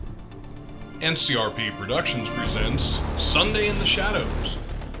NCRP Productions presents Sunday in the Shadows,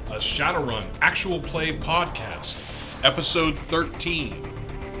 a Shadowrun actual play podcast, episode 13.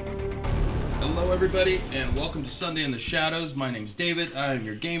 Hello everybody, and welcome to Sunday in the Shadows. My name's David. I am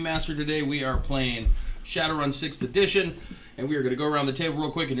your game master today. We are playing Shadowrun 6th edition, and we are going to go around the table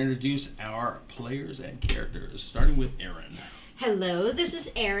real quick and introduce our players and characters, starting with Erin. Hello, this is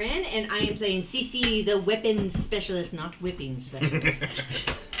Erin, and I am playing Cece, the weapons specialist, not whipping specialist.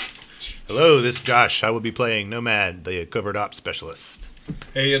 Hello, this is Josh. I will be playing Nomad, the covert ops specialist.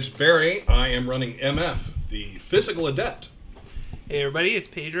 Hey, it's Barry. I am running MF, the physical adept. Hey everybody, it's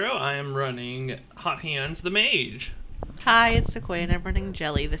Pedro. I am running Hot Hands, the mage. Hi, it's Sequoia, and I'm running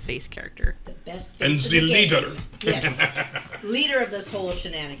Jelly, the face character. The best And face the of game. leader. Yes. Leader of this whole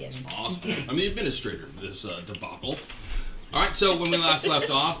shenanigan. Awesome. I'm the administrator of this debacle. Alright, so when we last left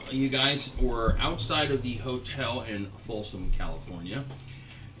off, you guys were outside of the hotel in Folsom, California.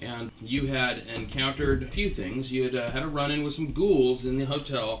 And you had encountered a few things. You had had a run-in with some ghouls in the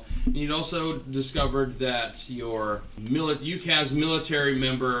hotel. And you'd also discovered that your UCAS military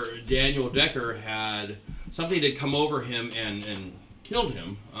member, Daniel Decker, had something to come over him and killed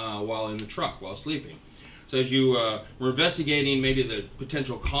him while in the truck, while sleeping. So as you were investigating maybe the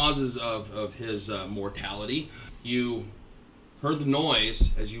potential causes of his mortality, you heard the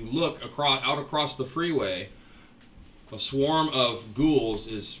noise as you look out across the freeway. A swarm of ghouls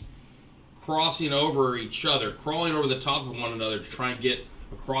is crossing over each other, crawling over the top of one another to try and get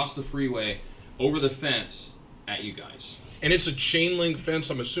across the freeway, over the fence, at you guys. And it's a chain link fence.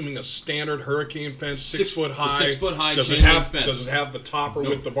 I'm assuming a standard hurricane fence, 6 foot high. 6 foot high does chain link fence. Does it have the topper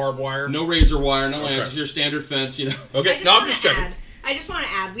with the barbed wire? No razor wire, no Okay. just your standard fence, you know. Okay, I'm just checking. I just want to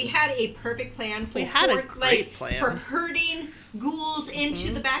add, we had a perfect plan for, We had a great plan. for herding ghouls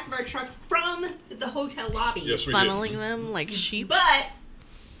into the back of our truck from the hotel lobby. Yes, we Funneling them like sheep. But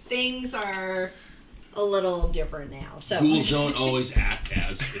things are a little different now. So Ghouls don't always act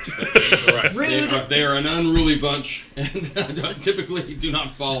as expected. Right. rude. They are an unruly bunch and typically do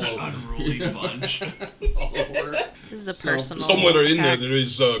not follow Unruly bunch. orders. This is a So, personal Somewhere in there, attack. there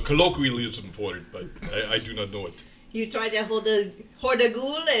is colloquialism for it, but I do not know it. You try to hold a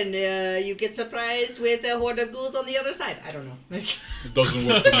ghoul and you get surprised with a horde of ghouls on the other side. I don't know. It doesn't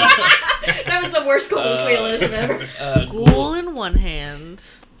work for me. That was the worst colloquialism ever. Ghoul in one hand.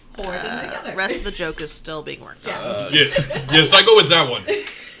 Horde in the other. Rest of the joke is still being worked on. Yeah. Yes, I go with that one.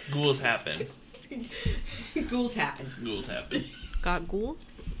 Ghouls happen. Ghouls happen. Ghouls happen. Got ghoul?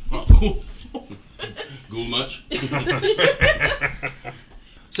 Ghoul much?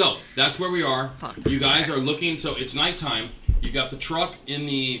 So, that's where we are. Fuck. You guys are looking, so it's nighttime. You got the truck in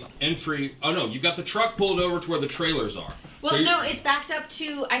the entry. Oh no, you've got the truck pulled over to where the trailers are. Well, So you- no, it's backed up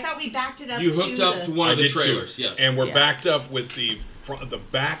to. I thought we backed it up. You hooked up to one I of the did too. trailers, yes. And we're Yeah. backed up with the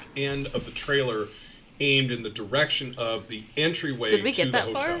back end of the trailer aimed in the direction of the entryway Did we to get the that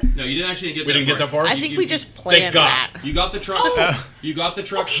hotel. far? No, you didn't actually get We that didn't get that far? I think we just planned God. that. You got the truck. Oh. You got the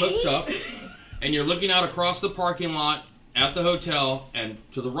truck Okay. hooked up, and you're looking out across the parking lot at the hotel, and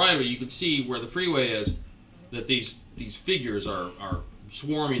to the right of it, you can see where the freeway is. That these figures are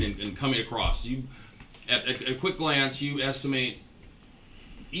swarming and coming across. You, at a quick glance, you estimate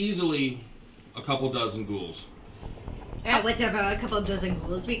easily a couple dozen ghouls. Whatever, a couple dozen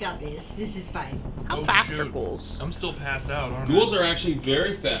ghouls. We got this. This is fine. How Oh, fast are shoot. ghouls? I'm still passed out, aren't Ghouls I? are actually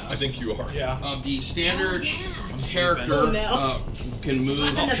very fast. I think you are. Yeah. The standard Oh, yeah. character Oh, no. can move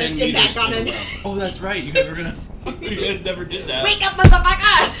Slap 10 another stick meters back on in a him. round. Oh, that's right. You guys were gonna. You guys never did that. Wake up,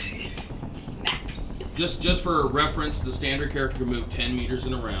 motherfucker! Smack. Just for reference, the standard character can move 10 meters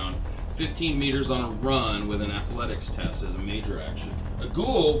in a round, 15 meters on a run with an athletics test as a major action. A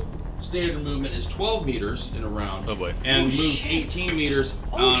ghoul standard movement is 12 meters in a round. Oh, boy. And Oh, moves shit. 18 meters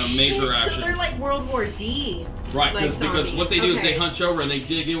Oh, on a major shit. action. So they're like World War Z. right, like because what they zombies. do is they Okay. hunch over and they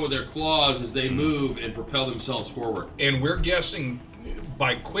dig in with their claws as they move and propel themselves forward. And we're guessing,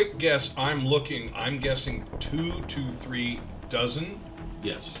 by quick guess, I'm guessing 2 to 3 dozen.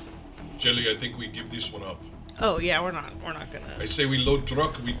 Yes. Jelly, I think we give this one up. Oh yeah, we're not I gonna. say we load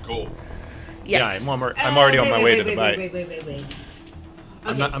truck, we go. Yes. Yeah, I'm already on my way to the bike. Wait.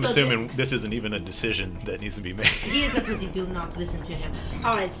 I'm Okay, so assuming this isn't even a decision that needs to be made. He is a pussy. Do not listen to him.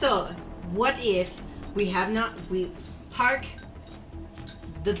 All right. So, what if we park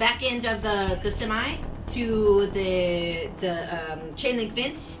the back end of the semi to the chain link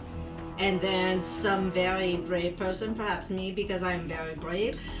fence, and then some very brave person, perhaps me because I'm very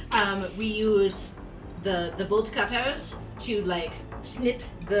brave, we use the bolt cutters to like snip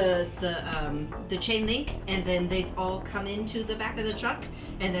the chain link, and then they all come into the back of the truck,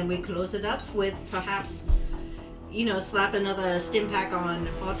 and then we close it up with perhaps slap another stim pack on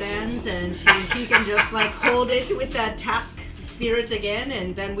Hot Hands, and he can just like hold it with that task spirit again,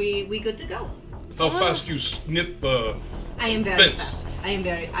 and then we good to go. How fast you snip? I am very Fence. fast. I am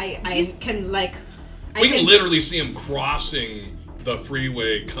very. I can like. We can literally see him crossing the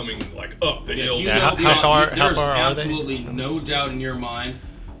freeway, coming like up the hill. You Yeah, know, how far there's are they? absolutely no doubt in your mind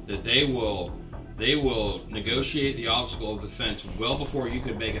that they will negotiate the obstacle of the fence well before you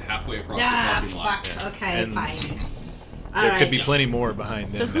could make it halfway across the parking lot. Fuck. Okay, And fine. There could be plenty more behind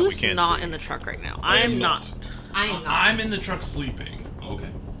them So that we who's can't not see. in the truck right now? I I am am not. not. I am not. I'm in the truck sleeping. Okay.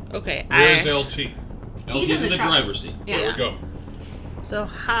 Okay. Where's LT? He's LT's in in the the truck. driver's seat. Yeah. There we go. So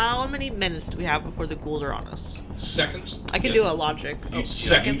how many minutes do we have before the ghouls are on us? Seconds. I can Yes. do a logic. You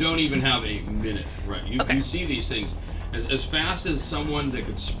Seconds. don't even have a minute, right? You Okay. see these things as fast as someone that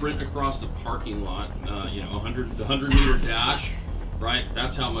could sprint across the parking lot. The 100-meter dash, right?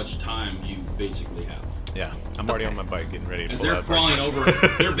 That's how much time you basically have. Yeah, I'm already on my bike getting ready to As pull they're up. crawling over,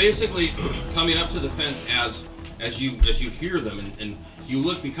 they're basically coming up to the fence as you hear them, and you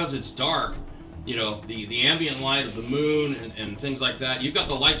look because it's dark. The ambient light of the moon and things like that. You've got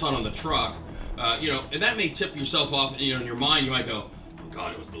the lights on the truck, and that may tip yourself off. In your mind, you might go, "Oh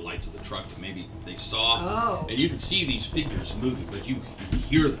God, it was the lights of the truck that maybe they saw." Oh. And you can see these figures moving, but you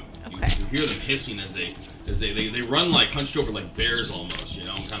hear them. Okay. You hear them hissing as they run like hunched over like bears almost.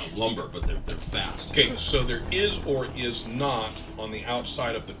 Kind of lumber, but they're fast. Okay, so there is or is not on the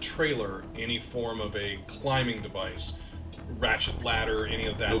outside of the trailer any form of a climbing device, ratchet ladder, any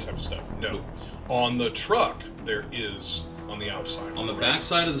of that Nope. type of stuff. No. Nope. On the truck, there is on the outside. On the correct? back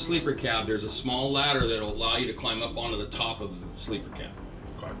side of the sleeper cab, there's a small ladder that'll allow you to climb up onto the top of the sleeper cab.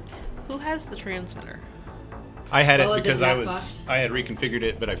 Okay. Who has the transmitter? I had it Oh, the because black box. I had reconfigured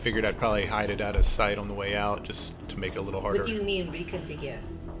it, but I figured I'd probably hide it out of sight on the way out just to make it a little harder. What do you mean reconfigure?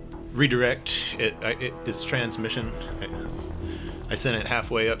 Redirect its transmission. I sent it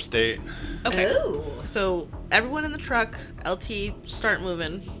halfway upstate. Okay. Oh. So everyone in the truck, LT, start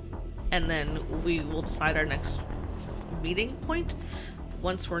moving, and then we will decide our next meeting point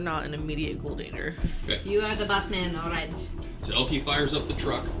once we're not in immediate ghoul danger. Okay. You are the boss man, alright. So LT fires up the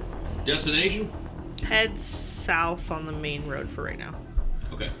truck. Destination? Head south on the main road for right now.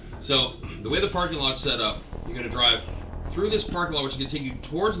 Okay. So the way the parking lot's set up, you're going to drive through this parking lot, which is going to take you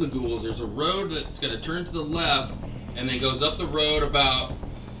towards the ghouls. There's a road that's going to turn to the left, and then goes up the road about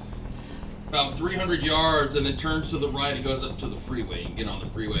 300 yards, and then turns to the right and goes up to the freeway. You can get on the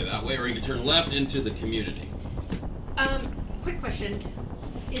freeway that way, or you can turn left into the community. Quick question.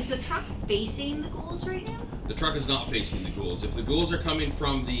 Is the truck facing the ghouls right now? The truck is not facing the ghouls. If the ghouls are coming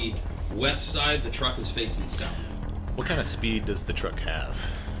from the west side, the truck is facing south. What kind of speed does the truck have?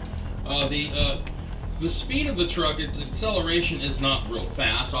 The speed of the truck, its acceleration is not real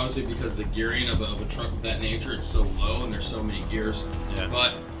fast, obviously because the gearing of a truck of that nature, it's so low and there's so many gears. Yeah.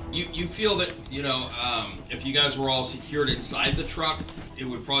 But you feel that, if you guys were all secured inside the truck, it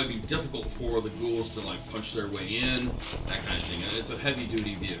would probably be difficult for the ghouls to punch their way in, that kind of thing. And it's a heavy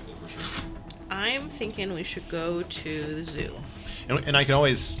duty vehicle for sure. I'm thinking we should go to the zoo. And I can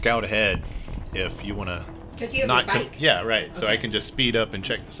always scout ahead if you want to. Because you have Not your bike. yeah, right. So Okay. I can just speed up and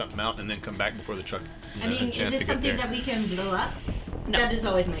check something out, and then come back before the truck. I mean, has a is chance this to get something there. that we can blow up? No. That is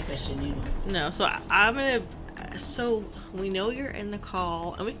always my question, No, so I'm gonna. So we know you're in the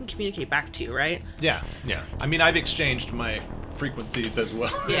call, and we can communicate back to you, right? Yeah. I mean, I've exchanged my frequencies as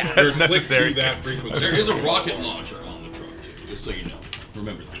well. Yeah. That's Click necessary. to that frequency. There is a rocket launcher on the truck too, just so you know.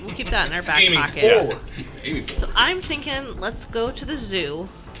 Remember that. We'll keep that in our back Aiming pocket. forward. Amy forward. So I'm thinking, let's go to the zoo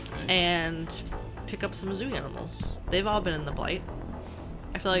Okay. and pick up some zoo animals. They've all been in the blight.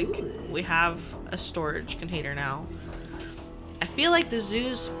 I feel like we have a storage container now. I feel like the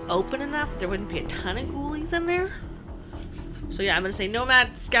zoo's open enough there wouldn't be a ton of ghoulies in there. So yeah, I'm gonna say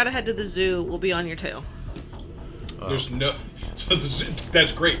Nomad, scout ahead to the zoo. We'll be on your tail. There's no. So the zoo,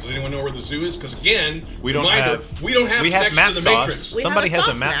 that's great. Does anyone know where the zoo is? Because again, We don't reminder, have. we don't have We have connection to the Mapsoft. Matrix. We Somebody have a has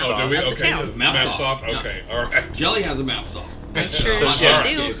a soft map. map. Oh, do we? At the Okay. town. Mapsoft. Okay. All right. Jelly has a map soft. Sure So, as yeah.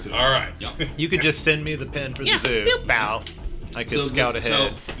 you do. Gave to All right. Yep. You could just send me the pen for Yeah, the zoo. boop. Bow. I could scout ahead.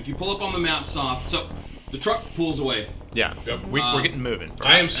 So if you pull up on the map soft, so the truck pulls away. yeah. Yep. We're getting moving.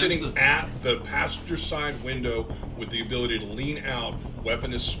 I am That's sitting the- at the passenger side window with the ability to lean out.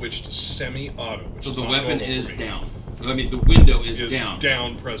 Weapon is switched to semi-auto. Which So is the not weapon normal is for me. down. I mean, the window is Is down.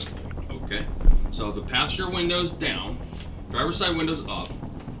 down presently. Okay. So the passenger window's down. Driver's side window's up.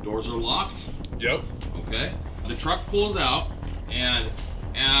 Doors are locked. Yep. Okay. The truck pulls out, and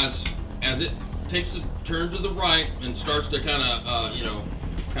as it takes a turn to the right and starts to kind of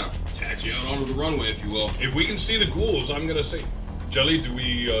taxi out onto the runway, if you will. If we can see the ghouls, I'm gonna say, Jelly, do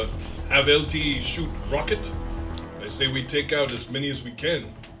we have LT shoot rocket? I say we take out as many as we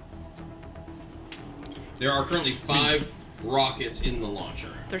can. There are currently 5 rockets in the launcher.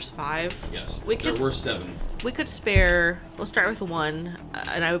 There's 5. Yes. We There could were 7. we could spare. We'll start with 1,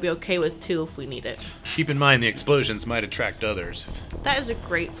 and I would be okay with 2 if we need it. Keep in mind the explosions might attract others. That is a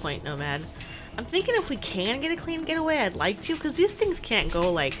great point, Nomad. I'm thinking if we can get a clean getaway, I'd like to, because these things can't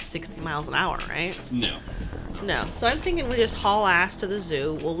go like 60 miles an hour, right? No. No. So I'm thinking we just haul ass to the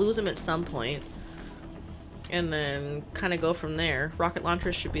zoo. We'll lose them at some point, and then kind of go from there. Rocket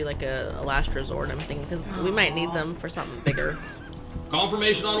launchers should be like a last resort, I'm thinking, because we might need them for something bigger.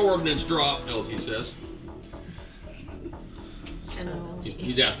 Confirmation on ordnance drop, LT says. And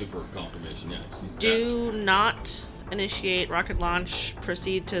He's asking for confirmation, yeah. Do not initiate rocket launch.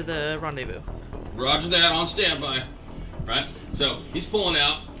 Proceed to the rendezvous. Roger that, on standby. Right? So he's pulling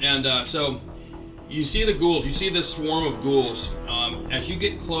out, and so you see the ghouls. You see this swarm of ghouls. As you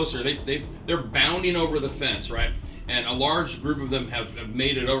get closer, they're bounding over the fence, right? And a large group of them have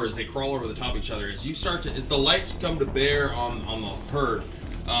made it over as they crawl over the top of each other. As the lights come to bear on the herd,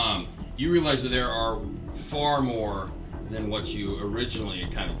 you realize that there are far more than what you originally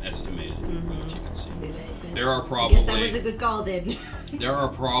had kind of estimated. What you can see. There are I guess that was probably a good call then. there are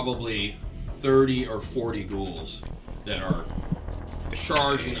probably 30 or 40 ghouls that are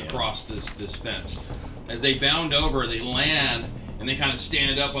charging across this fence. As they bound over, they land and they kind of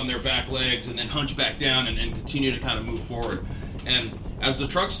stand up on their back legs and then hunch back down and continue to kind of move forward. And as the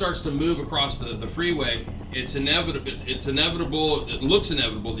truck starts to move across the freeway, it's inevitable. It looks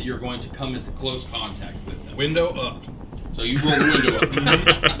inevitable that you're going to come into close contact with them. Window up. So you roll the window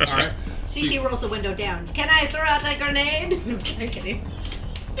up. All right. Cece rolls the window down. Can I throw out a grenade? I'm kidding.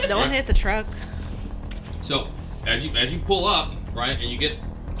 Don't hit the truck. So as you pull up, right, and you get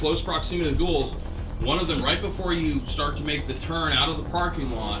close proximity to the ghouls, one of them, right before you start to make the turn out of the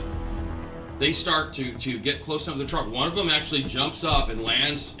parking lot, they start to get close enough to the truck. One of them actually jumps up and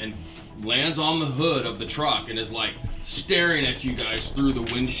lands on the hood of the truck and is like staring at you guys through the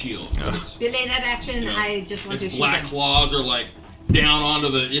windshield. Belay that action. You know, I just want to its shoot black him. claws are like down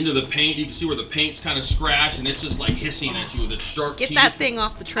into the paint. You can see where the paint's kind of scratched, and it's just like hissing at you with its sharp Get teeth. that thing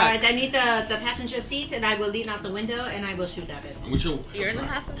off the All truck. right, I need the passenger seat, and I will lean out the window, and I will shoot at it. Which will, You're in the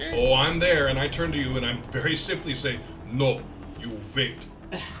passenger? Oh, I'm there, and I turn to you, and I very simply say, "No, you wait."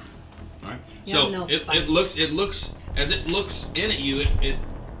 All right. Yeah, So no, it fine. looks as it looks in at you, it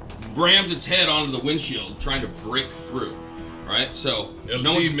rams its head onto the windshield, trying to break through. Right. So LT,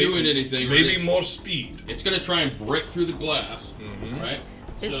 no one's doing anything. Right? Maybe more speed. It's gonna try and break through the glass. Right.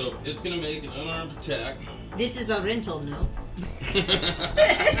 It- So it's gonna make an unarmed attack. This is a rental, no?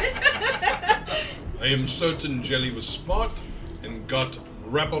 I am certain Jelly was smart and got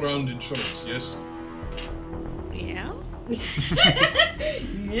wraparound insurance. Yes, Yeah.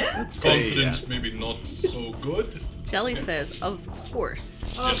 Yeah. confidence maybe not so good. Jelly says, of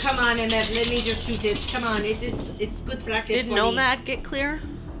course. Oh, come on, Emmett. Let me just shoot it. Come on. It's good practice Did for Nomad get clear?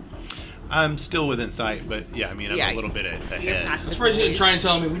 I'm still within sight, but yeah, I mean, I'm Yeah, a little bit you're ahead. past I'm surprised you didn't try and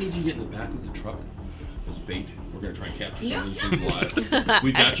tell me we need you to get in the back of the truck as bait. We're gonna try and capture some of these things live.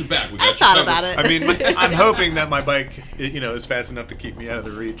 We got your back. We got I your thought covered. about it. I mean, I'm hoping that my bike, is fast enough to keep me out of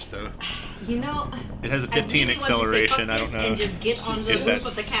the reach. So You know, it has a I 15 really acceleration. Want to say fuck I don't this know. And just get on the if roof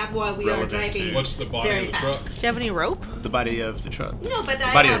of that's the cab while we are relevant driving. to- What's the body very of the fast. truck? Do you have any rope? The body of the truck. No, but The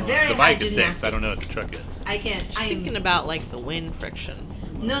I body have of very the high bike is 6. I don't know what the gymnastics. truck is. I can't. I Thinking am. about like the wind friction.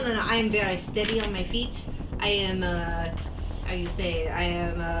 No. I am very steady on my feet. I am. How you say? I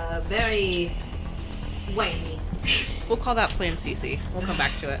am very whiny. We'll call that Plan CC. We'll come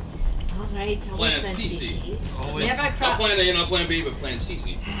back to it. All right. Plan always CC. Never Not cross. plan A, not plan B, but plan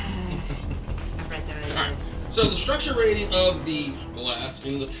CC. All right. Alright, so the structure rating of the glass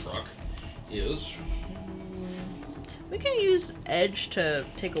in the truck is... We can use edge to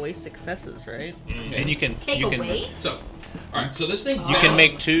take away successes, right? And you can Take you can away. So, alright, so this thing... you can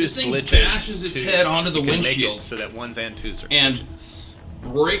make two this thing glitches. bashes its to- head onto the you can make it windshield so that ones and twos are. and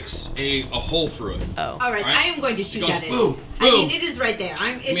breaks a hole through it. Oh. All right. Alright. I am going to shoot goes at it. boom, I boom. mean, it is right there.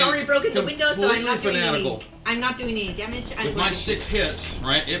 It's mean, already it's broken the window, so I'm not completely doing fanatical. any. I'm not doing any damage. I'm With going my to 6 hits,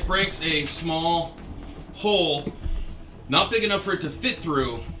 right, it breaks a small hole, not big enough for it to fit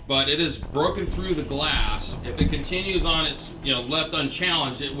through, but it is broken through the glass. If it continues on its, left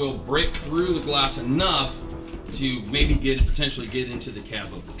unchallenged, it will break through the glass enough to maybe potentially get into the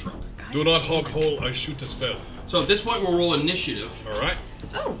cab of the truck. Do not hog hole. I shoot as well. So at this point, we'll roll initiative. All right.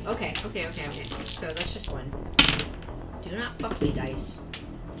 Oh, okay. So that's just one. Do not fuck me, dice.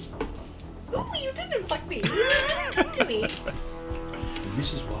 Ooh, you didn't fuck me. You didn't to me.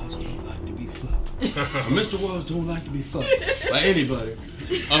 Mrs. Wallace don't like to be fucked. Or Mr. Wallace don't like to be fucked by anybody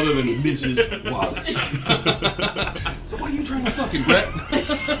other than Mrs. Wallace. So why are you trying to fuck him, Brett?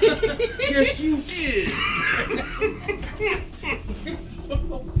 Yes, you did.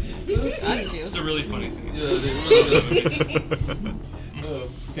 It's a really funny scene. Yeah, it really is.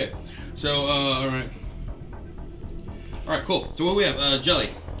 Okay, so all right, cool. So what do we have?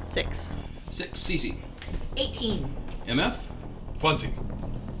 Jelly, 6. 6. Cece, 18. MF, Funty.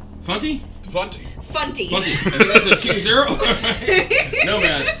 Funty. Funty. Funty. Funty. I think that's a 2-0. No,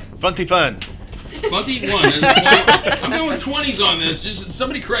 man. Funty fun. Funty 1. There's a 20. I'm going with 20s on this. Just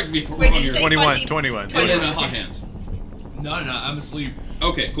somebody correct me if we're Wait, wrong did you here. say 21. Funty? 21. And then hot hands. No, I'm asleep.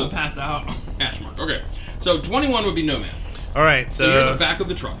 Okay, cool. I'm passed out. Hash mark. Okay. So 21 would be Nomad. All right, So you're at the so back of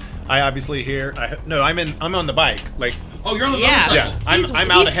the truck. I obviously hear. I'm on the bike. Like, Oh, you're on the Yeah. motorcycle. yeah,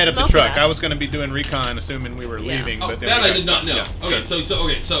 I'm out he's ahead of the smoking truck. I us. was going to be doing recon, assuming we were Yeah. leaving. Oh, but then that we I got did not know. stopped.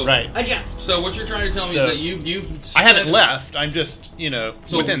 Okay, so Right. Adjust. So what you're trying to tell me So, is that you've I haven't sped- left. I'm just,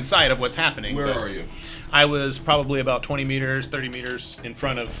 So- within sight of what's happening. Where but are you? I was probably about 20 meters, 30 meters in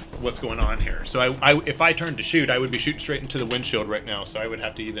front of what's going on here. So if I turned to shoot, I would be shooting straight into the windshield right now. So I would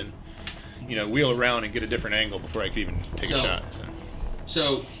have to even, wheel around and get a different angle before I could even take a So- shot. So.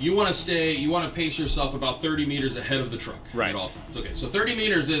 So you want to pace yourself about 30 meters ahead of the truck Right. at all times. Okay, so 30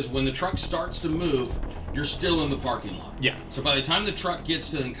 meters is when the truck starts to move, you're still in the parking lot. Yeah. So by the time the truck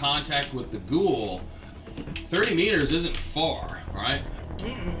gets in contact with the ghoul, 30 meters isn't far, right?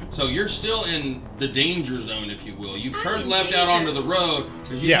 So you're still in the danger zone, if you will. You've turned in left out danger. onto the road.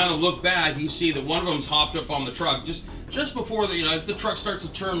 As you Yeah. kind of look back, you see that one of them's hopped up on the truck. Just before as the truck starts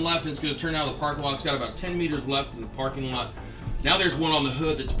to turn left and it's going to turn out of the parking lot, it's got about 10 meters left in the parking lot. Now there's one on the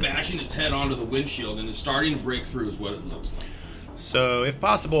hood that's bashing its head onto the windshield and is starting to break through is what it looks like. So if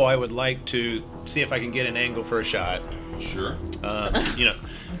possible, I would like to see if I can get an angle for a shot. Sure.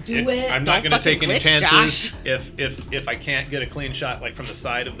 Do it. I'm not Don't going to take fucking any glitch, chances if I can't get a clean shot like from the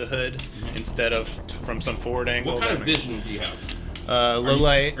side of the hood instead of from some forward angle. What kind of then- vision do you have? Low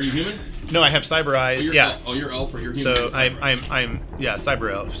light. Are you human? No, I have cyber eyes. You're yeah. You're elf or you're human. So I'm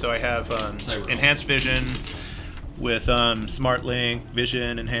cyber elf. So I have Cyber elf. enhanced vision with smart link,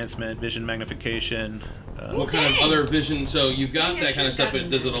 vision enhancement, vision magnification. What kind of Okay. other vision? So you've got Yeah, that kind of sure, stuff, but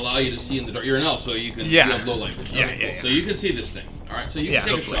does it allow you to see in the dark? You're an elf, so you can Yeah. you have low light vision. Yeah, Okay, yeah, cool. yeah. So you can see this thing. All right, so you Yeah,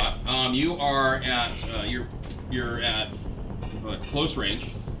 can take hopefully. a shot. You are at you're at close range.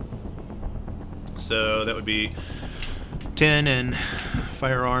 So that would be 10 and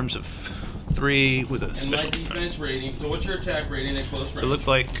firearms of 3 with a And special. light defense rating. So what's your attack rating at close range? So it looks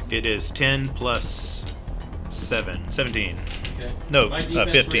like it is 10 plus 7, 17. Okay. No, My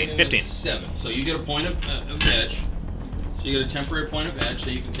defense 15, rating 15. is 7. So you get a point of edge. So you get a temporary point of edge.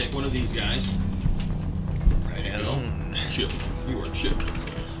 So you can take one of these guys. Right on. Chip. You are chipped.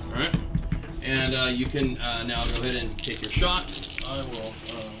 All right. And you can now go ahead and take your shot. I will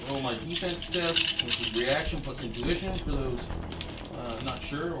roll my defense test, which is reaction plus intuition for those not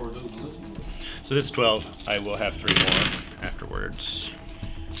sure or those listening. So this is 12. I will have 3 more afterwards.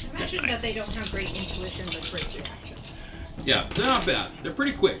 Imagine that they don't have great intuition but great reaction. Yeah, they're not bad. They're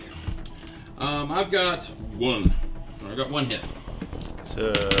pretty quick. I've got one. I've got one hit.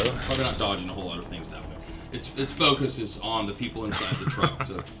 So Probably not dodging a whole lot of things that way. Its focus is on the people inside the truck,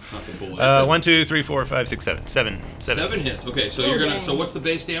 so not the bullet. 1, 2, 3, 4, 5, 6, 7. 7. 7 hits. Okay, so you're gonna. So what's the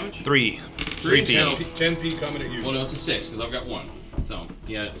base damage? 3. 3 P. so, 10p coming at you. Well, no, it's a 6 because I've got 1. So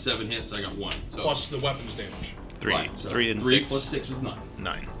he had 7 hits. I got 1. So Plus the weapons damage. 3. right, so 3 and 3 6. plus 6 is 9.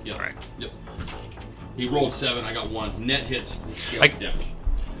 9. Yep. All right. Yep. He rolled 7. I got 1. Net hits scale I- damage.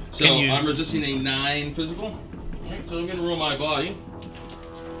 So Can you- I'm resisting a 9 physical. Alright, so I'm gonna roll my body,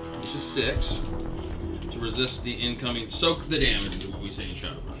 which is 6, to resist the incoming. Soak the damage is what we say in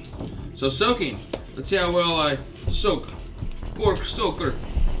Shadowrun. So soaking. Let's see how well I soak. Pork soaker.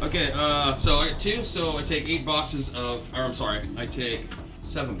 Okay, so I get 2. So I take 8 boxes of. Or I'm sorry, I take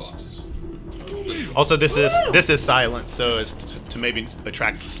 7 boxes. Also, this is silent, so as to maybe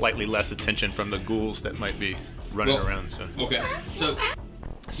attract slightly less attention from the ghouls that might be running Well, around. So Okay, so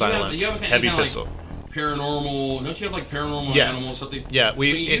silence, you have any heavy kind of, pistol. Like, paranormal. Don't you have like paranormal Yes. animals something? Yeah, So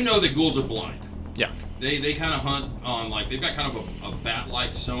you it- know that ghouls are blind. Yeah. They kind of hunt on like they've got kind of a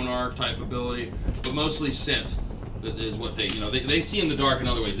bat-like sonar type ability, but mostly scent is what they see in the dark in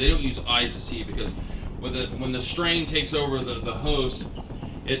other ways. They don't use eyes to see because when the strain takes over the host,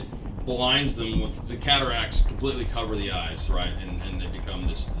 it blinds them with the cataracts completely cover the eyes, right, and they become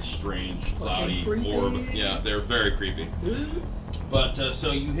this strange cloudy orb. Yeah, they're very creepy. But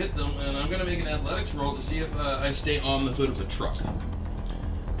so you hit them, and I'm gonna make an athletics roll to see if I stay on the hood of the truck.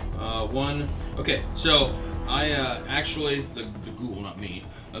 1. Okay, so Actually, the ghoul, not me.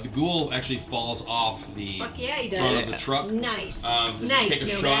 The ghoul actually falls off the Fuck yeah, he front does. of the truck. Nice. Nice. Take a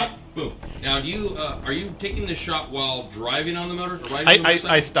shot. Boom. Now, do you are you taking the shot while driving on the motor? Or riding on the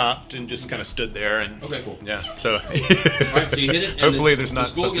motorcycle? I stopped and just kind of stood there and. Okay, cool. Yeah. So. All right, so you hit it. And Hopefully, there's not.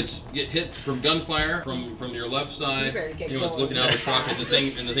 The skull something... get hit from gunfire from your left side. You better get it's going. looking out of the truck,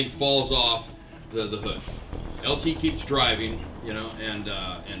 and the thing falls off the hood. LT keeps driving,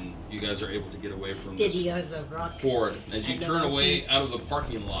 and you guys are able to get away from Steady this as a rock. horde. As you And turn LT. away out of the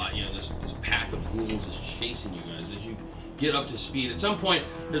parking lot, this pack of ghouls is chasing you guys. As you get up to speed, at some point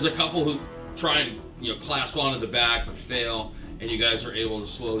there's a couple who try and clasp onto the back but fail, and you guys are able to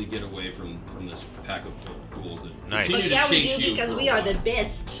slowly get away from this pack of ghouls that Nice. continue But to yeah, we chase do you because for we a are while. the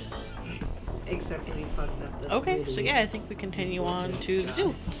best. Except we fucked up this Okay, movie. so yeah, I think we continue on to the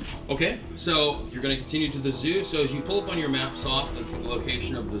zoo. Okay, so you're going to continue to the zoo. So as you pull up on your maps off the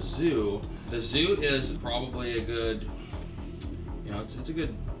location of the zoo is probably a good, it's a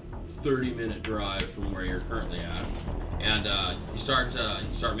good 30-minute drive from where you're currently at, and you start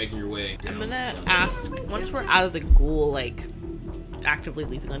making your way. I'm gonna down ask, once we're out of the ghoul, actively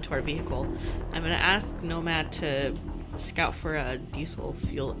leaping into our vehicle, I'm gonna ask Nomad to scout for a diesel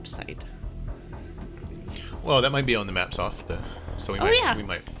fuel up site. Well, that might be on the maps off. So we Oh, might. yeah. We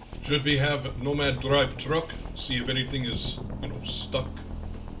might. Should we have Nomad drive truck? See if anything is, stuck.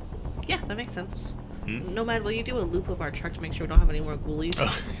 Yeah, that makes sense. Hmm? Nomad, will you do a loop of our truck to make sure we don't have any more ghoulies?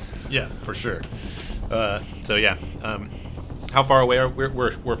 Oh, yeah, for sure. So yeah. How far away are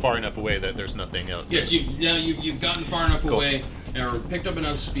we're far enough away that there's nothing else. Yes, you've gotten far enough Cool. away or picked up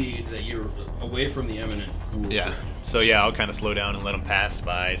enough speed that you're away from the imminent ghoul. Yeah. So yeah, I'll kind of slow down and let them pass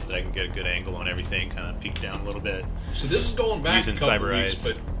by so that I can get a good angle on everything. Kind of peek down a little bit. So this is going back Using a couple cyber weeks,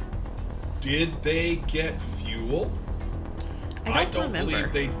 eyes. but did they get fuel? I don't remember.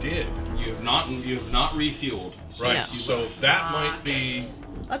 believe they did. You have not refueled. Right. No. So that might be.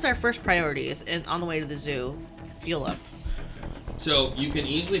 That's our first priority, is on the way to the zoo, fuel up. So you can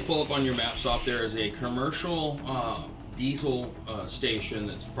easily pull up on your maps off. There is a commercial diesel station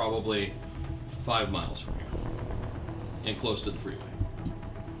that's probably 5 miles from here and close to the freeway.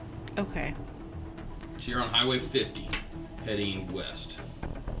 Okay. So you're on Highway 50 heading west.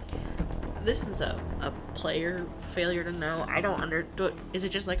 This is a player failure to know. I don't is it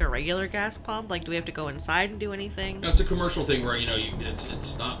just like a regular gas pump? Like, do we have to go inside and do anything? No, it's a commercial thing where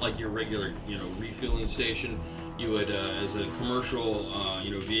it's not like your regular refueling station. You would as a commercial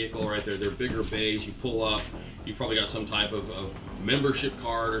vehicle right there. They're bigger bays. You pull up. You probably got some type of membership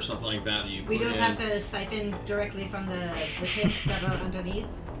card or something like that you We put don't in. have to siphon directly from the tanks that are underneath.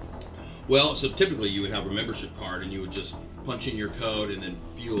 Well, so typically you would have a membership card and you would just punch in your code and then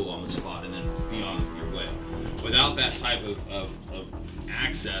fuel on the spot and then be on your way. Without that type of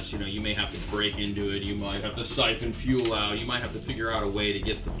access, you may have to break into it. You might have to siphon fuel out. You might have to figure out a way to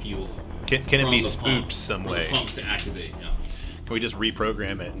get the fuel. Can it from be the spoofed pump, some for way? The pumps to activate. Yeah. Can we just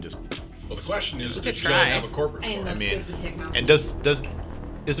reprogram it and just? Well, the question is, We does could Joe try. have a corporate I am card? not I mean, good with technology. And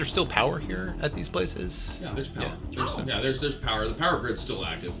is there still power here at these places? Yeah, there's power. Yeah. There's power. The power grid's still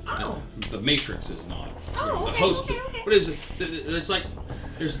active. Oh. The matrix is not. Oh, The okay, host. okay. What is it? It's like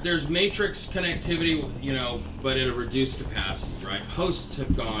there's matrix connectivity, but at a reduced capacity, right? Hosts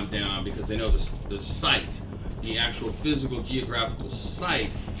have gone down because they know the site, the actual physical geographical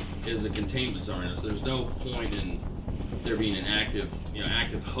site, is a containment zone. So there's no point in there being an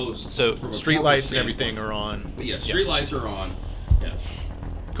active host. So from a street corporate lights and everything standpoint. are on. But yeah, street lights are on. Yes,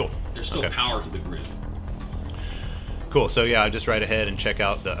 Cool. there's still Okay. power to the grid. Cool. So yeah, I'll just ride ahead and check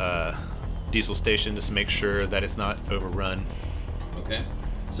out the diesel station just to make sure that it's not overrun. Okay,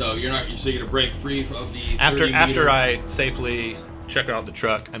 so you're gonna break free of the 30 After meter- I safely check out the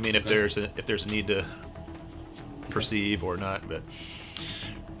truck, I mean, if Okay. there's a need to perceive or not, but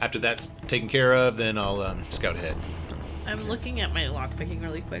after that's taken care of, then I'll scout ahead. I'm looking at my lockpicking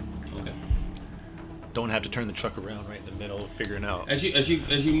really quick. Okay. Don't have to turn the truck around right in the middle, figuring out. As you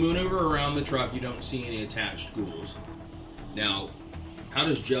maneuver around the truck, you don't see any attached ghouls. Now, how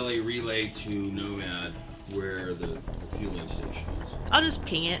does Jelly relay to Nomad where the fueling station is? I'll just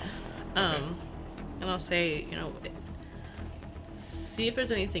ping it, and I'll say, see if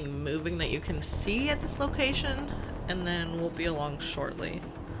there's anything moving that you can see at this location, and then we'll be along shortly.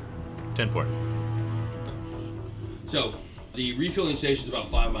 10-4. So, the refueling station is about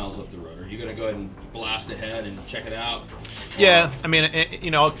 5 miles up the road. Are you going to go ahead and blast ahead and check it out? Yeah, I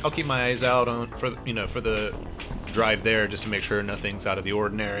mean, I'll keep my eyes out for the drive there just to make sure nothing's out of the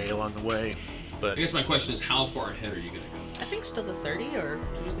ordinary along the way. But I guess my question is, how far ahead are you going to go? I think still the 30, or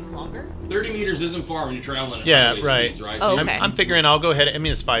do you think longer? 30 meters isn't far when you're traveling at Yeah, highway right. speeds, right? Oh, So okay. I'm figuring I'll go ahead. I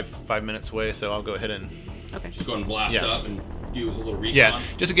mean, it's five minutes away, so I'll go ahead and Okay. Just go and blast Yeah. up and do a little recon. Yeah,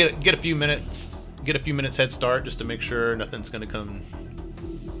 just to get a few minutes head start, just to make sure nothing's going to come,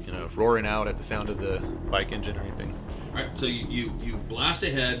 roaring out at the sound of the bike engine or anything. All right, so you blast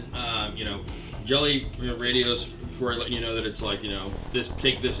ahead. Jelly radios for letting you know that it's like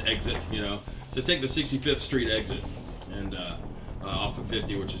take this exit. So take the 65th Street exit and off of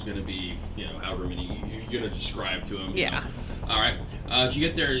 50, which is going to be however many you're going to describe to them. Yeah. All right. As you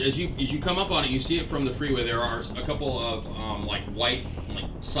get there, as you come up on it, you see it from the freeway. There are a couple of white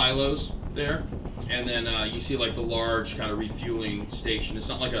silos there, and then you see the large kind of refueling station. It's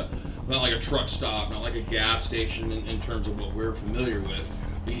not like a truck stop, not like a gas station in terms of what we're familiar with.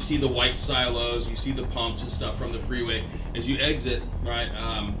 But you see the white silos, you see the pumps and stuff from the freeway. As you exit, right,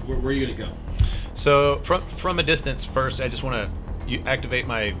 where are you going to go? So from a distance, first I just want to activate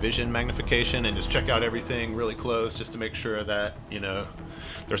my vision magnification and just check out everything really close, just to make sure that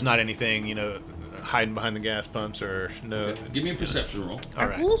there's not anything hiding behind the gas pumps or no. Okay. Give me a perception roll. All Are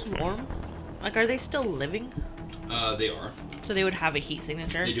right. ghouls warm? Are they still living? They are. So they would have a heat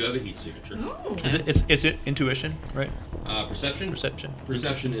signature? They do have a heat signature. Oh. Is it intuition, right? Perception? Perception.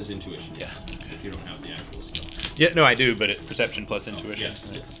 Perception is intuition, yes. If you don't have the actual skill. Yeah, no, I do, but it's perception plus intuition.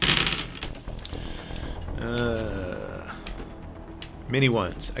 Yes. Mini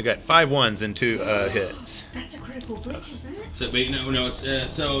ones. I got 5 ones and 2 hits. That's a critical glitch, isn't it? So, but no,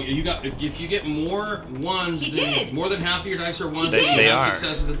 it's so you got if you get more ones, He did. more than half of your dice are ones. He did. and They have are,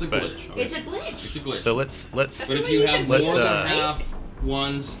 successes. It's a but- glitch. Okay. It's a glitch. It's a glitch. So let's That's but if the you way have you more did it. than Let's, half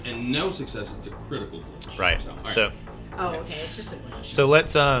ones and no success, it's a critical glitch. right. all right. So Oh, okay. It's just a glitch. so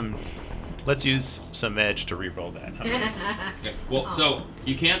let's use some edge to re-roll that. Huh? Okay. Well, so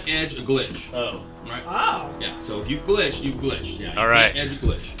you can't edge a glitch. Oh. Right? Oh. Yeah. So if you've glitched, you've glitched. Yeah. You All right. Can't edge a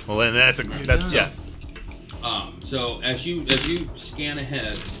glitch. Well, then that's yeah. So as you scan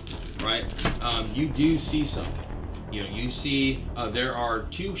ahead, right, you do see something. You see there are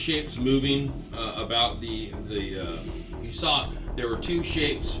 2 shapes moving about the. You saw there were 2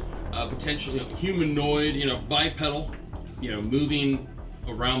 shapes, potentially humanoid, bipedal, moving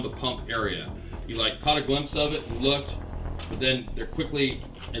around the pump area. You caught a glimpse of it and looked, but then they're quickly,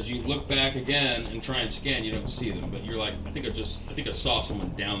 as you look back again and try and scan, you don't see them. But you're like, I think I saw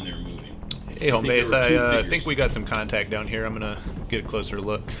someone down there moving. Hey, home I think base. there were 2 I figures. think we got some contact down here. I'm gonna get a closer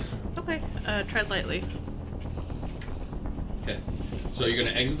look. Okay, tread lightly. Okay, so you're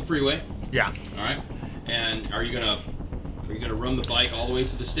gonna exit the freeway, Yeah. all right? And are you gonna run the bike all the way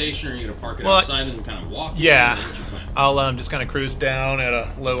to the station, or are you gonna park it Well, outside and kind of walk? Yeah. What's your plan? I'll just kind of cruise down at a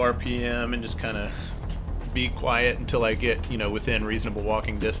low RPM and just kind of be quiet until I get within reasonable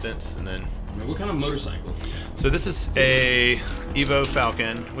walking distance, and then. I mean, what kind of motorcycle? So this is a Evo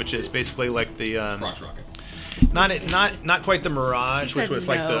Falcon, which is basically like the Crotch rocket. not quite the Mirage, He which said was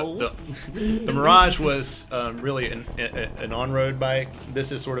like no. the Mirage was really an on-road bike.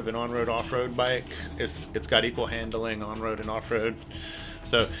 This is sort of an on-road off-road bike. It's got equal handling on-road and off-road,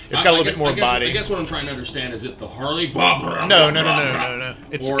 so it's got a little bit more body. I guess what I'm trying to understand is it the Harley? No.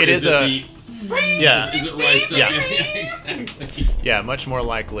 Or It is is it a the? yeah Is it riced up? Yeah. Exactly. yeah much more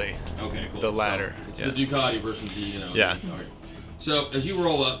likely. Okay, cool. The So latter, it's yeah. the Ducati versus the Yeah. Okay. So as you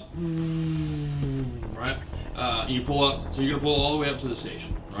roll up, right, you pull up. So you're gonna pull all the way up to the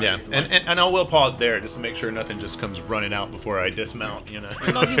station. Right? Yeah, Right. and I will pause there just to make sure nothing just comes running out before I dismount.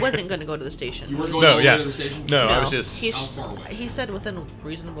 No, he wasn't going to go to the station. You weren't going No, all the yeah. way to the station. No, I No, was just he's, How far away? he said within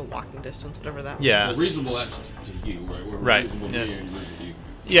reasonable walking distance, whatever that yeah. Well, reasonable that's to you, right? We're Right, Reasonable yeah. to you and reasonable to you.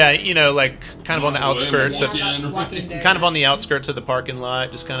 Yeah, like kind of on the Walk away, outskirts walk of, in. Walking there. kind of on the outskirts of the parking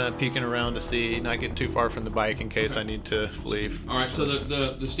lot, just kind of peeking around to see, not getting too far from the bike in case I need to flee. All right, so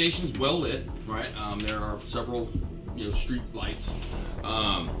the station's well lit, right? There are several, street lights,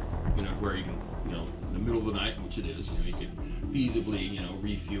 where you can, in the middle of the night, which it is, you can feasibly,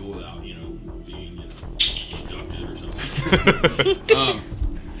 refuel without, being, abducted or something.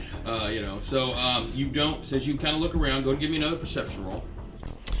 So you don't. So as you kind of look around, go and give me another perception roll.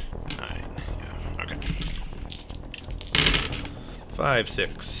 9, yeah, okay. 5,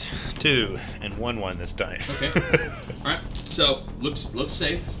 6, 2, and 1 this time. Okay. All right. So looks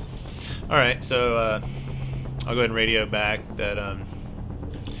safe. All right, so I'll go ahead and radio back that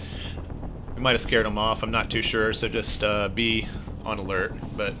we might have scared them off. I'm not too sure, so just be on alert.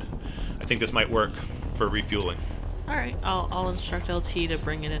 But I think this might work for refueling. All right, I'll instruct LT to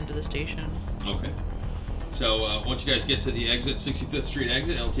bring it into the station. Okay. So once you guys get to the exit, 65th Street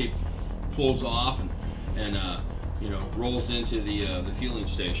exit, LT pulls off and rolls into the fueling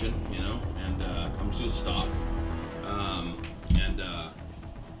station, and comes to a stop.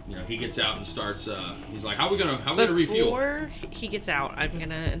 he gets out and starts. He's like, "How we gonna refuel?" Before he gets out, I'm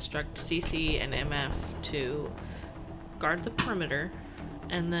gonna instruct CC and MF to guard the perimeter,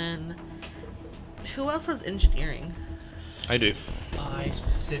 and then who else has engineering? I do. I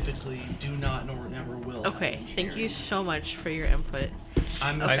specifically do not nor never will. have Okay, thank engineering. you so much for your input.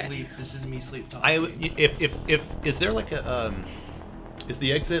 I'm Okay. asleep. This is me sleep talking. If is there like a is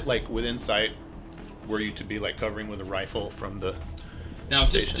the exit like within sight? Were you to be like covering with a rifle from the? Now,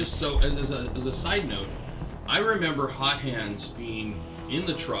 Station. just so as a side note, I remember Hot Hands being in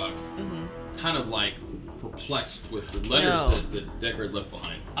the truck, kind of like perplexed with the letters No. that Decker had left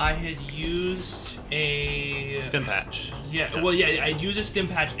behind. I had used a Stim patch. I used a stim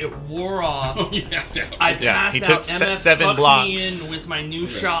patch. It wore off. Oh, you passed out. I Yeah, passed he out. took MF 7 tucked blocks. me in with my new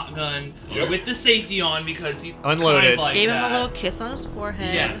Okay. shotgun Yep. with the safety on because he Unloaded. Kind of like Gave him that. a little kiss on his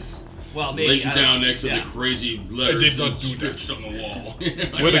forehead. Yes. Well, they Laid you down next to yeah. the crazy letters did not that do that. stitched on the wall.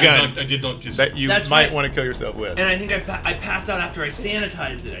 With a gun. I did not kiss That you That's might right. want to kill yourself with. And I think I passed out after I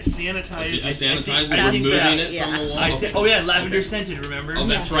sanitized it. I sanitized. Did you I sanitize think- it? I think Removing that- it yeah. from the wall? I said, oh yeah, lavender Okay. scented. Remember? Oh,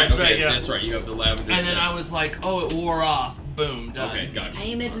 that's Yeah. right. That's Okay, right, yeah. that's right. You have the lavender. And then scent. I was like, oh, it wore off. Boom, done. Okay, gotcha. I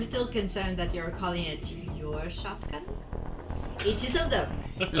am a little concerned that you're calling it your shotgun. It is of them.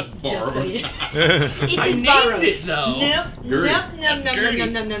 Just so you It I is named borrowed. it though. Nope, Gertie. nope, That's nope, Gertie. nope,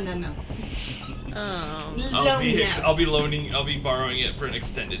 nope, nope, nope. Oh. I'll be loaning. I'll be borrowing it for an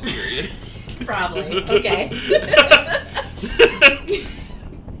extended period. Probably. Okay.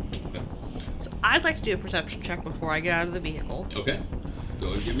 So I'd like to do a perception check before I get out of the vehicle. Okay. Go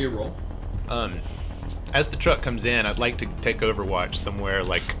ahead and give me a roll. As the truck comes in, I'd like to take Overwatch somewhere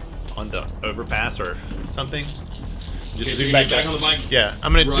like on the overpass or something. Just Okay, so zoom you get back on the bike. Yeah,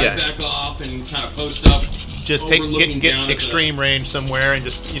 I'm gonna Ride back off and kind of post up. just overlooking get down at the- extreme range somewhere and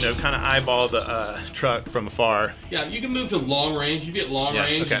just kind of eyeball the truck from afar. Yeah, you can move to long range. You get long Yeah,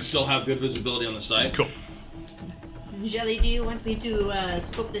 range okay. and still have good visibility on the site. Cool. Jelly, do you want me to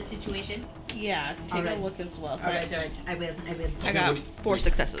scope the situation? Yeah, take Alright. a look as well. Alright. I will. I got 4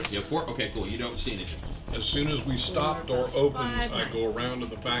 successes. You have 4? Okay, cool. You don't see anything. As soon as we stop, door opens, I go around to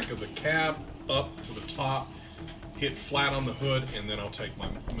the back of the cab, up to the top, hit flat on the hood, and then I'll take my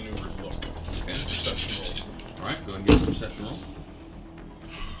maneuvered look. Okay. Perception All right, go ahead and give a perception roll. roll.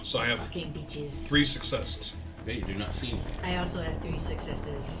 So I have Fucking bitches. 3 successes, Okay, you do not see anything. I also have 3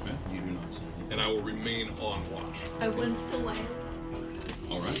 successes. Okay, you do not see anything. and I will remain on watch. Are one still wild?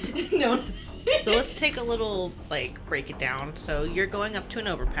 All right. No. So let's take a little, break it down. So you're going up to an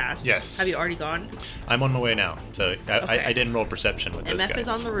overpass. Yes. Have you already gone? I'm on my way now, so Okay. I didn't roll perception with those MF guys. is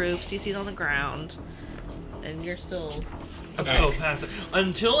on the roof, CC's on the ground, and you're still... I'm so past it.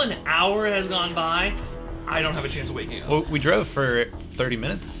 Until an hour has gone by, I don't have a chance of waking up. Well, we drove for 30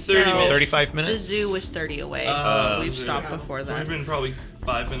 minutes. 30 No. minutes. 35 minutes. The zoo was 30 away. We've zoo. stopped before We've that. been probably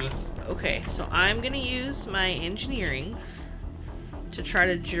 5 minutes. Okay, so I'm gonna use my engineering to try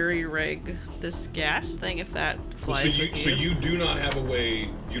to jury rig this gas thing if that flies with So you do not have a way,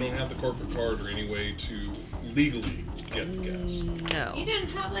 you don't have the corporate card or any way to legally get the gas. No. You didn't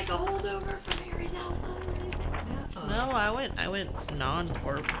have like a holdover from Aries Alpha or anything? No, I went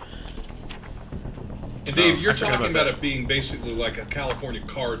non-corp. And Dave, you're I forgot talking about about it being basically like a California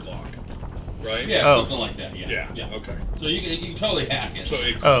card lock, right? Yeah, Oh. something like that. Yeah. Yeah. Okay. So you can totally hack it. So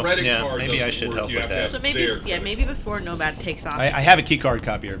a Oh, credit yeah, card maybe doesn't I should work. help You with have to that. have So maybe, their yeah, credit. maybe before Nomad takes off. I have a key card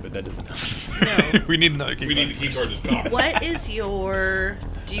copier, but that doesn't help. No. we need another key We card. need the key card to talk. What is your...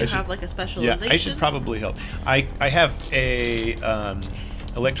 Do you I should- have, like, a Yeah, specialization? I should probably help. I have a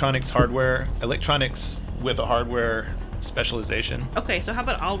electronics with a hardware specialization. Okay, so how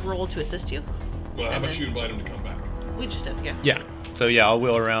about I'll roll to assist you? Well, how And about then- you invite him to come back? We just did, yeah. Yeah. So yeah, I'll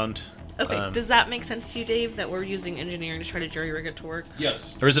wheel around. Okay, does that make sense to you, Dave, that we're using engineering to try to jury rig it to work?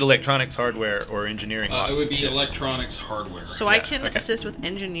 Yes. Or is it electronics, hardware, or engineering? It would be electronics hardware. So I Yeah, can okay. assist with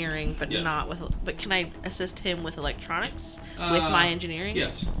engineering, but Yes. not with... But can I assist him with electronics? With my engineering?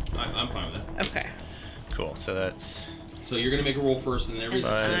 Yes, I'm fine with that. Okay. Cool. So that's So you're gonna make a roll first, and then every And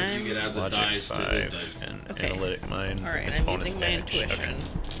success I'm- you get adds a logic dice to 5 his dice. and Okay. analytic mind. All right, is I'm bonus using my damage. intuition. Okay.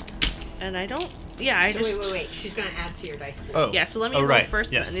 And I don't... Yeah, I So just... wait. She's gonna add to your dice pool. Oh. Yeah, so let me oh, roll right.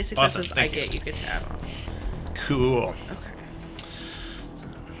 first, Yes. and any Awesome. successes I Thank you. get, you get to add on. Cool. Okay.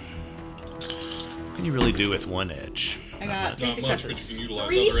 What can you really do with one edge? I got 3 Not much, but successes. you can utilize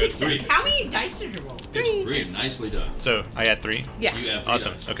 3 other successes. three. How many dice did you roll? It's great, nicely done. So I had 3. Yeah. You have 3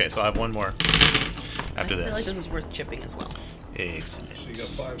 Awesome. dice. Okay, so I have one more I after feel like this. this was worth chipping as well. Excellent. So you got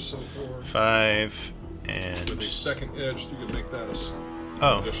 5 so far. 5 With a and second edge, you can make that a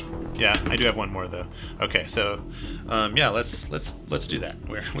Oh, additional. yeah, I do have one more though. Okay, so yeah, let's do that.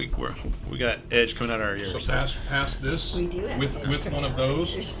 We got edge coming out of our ears. So pass this We do have with one of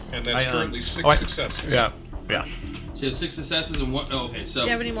those, and that's currently 6 successes. Yeah. So you have 6 successes and one. Oh, okay, so Do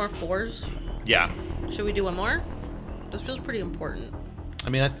you have any more 4s? Yeah. Should we do one more? This feels pretty important. I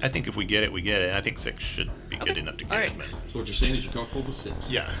mean, I think if we get it, we get it. I think 6 should be good Okay. enough to get All it. right. but- so what you're saying is you're comfortable with 6.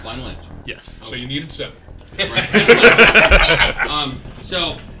 Yeah. Final answer. Yes. So you needed 7.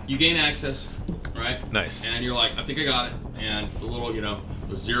 So you gain access, right? Nice. And you're like, I think I got it. And the little,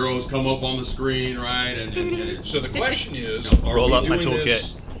 the zeros come up on the screen, right? And it, So the question is, are Roll we up my doing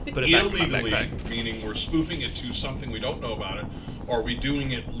this toolkit, put it back in my illegally, backpack. meaning we're spoofing it to something we don't know about it, or are we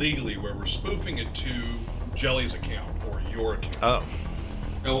doing it legally, where we're spoofing it to Jelly's account or your account? Oh.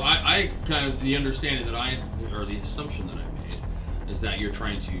 oh, I kind of, the understanding that or the assumption that I made is that you're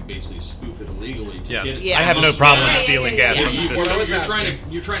trying to basically spoof it illegally to Yeah. get it. Yeah. I have no Most problem gas. stealing gas Yeah, from the yeah,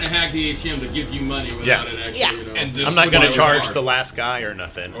 system. You're trying to hack the ATM to give you money without Yeah. it actually. Yeah. And this I'm not is going why to it charge was the last guy or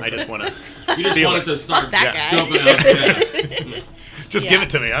nothing. I just want to You just steal wanted it. to start Fuck that guy. dumping out gas. Just Yeah. give it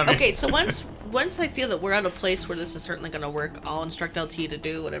to me. I mean, Okay, so once I feel that we're at a place where this is certainly going to work, I'll instruct LT to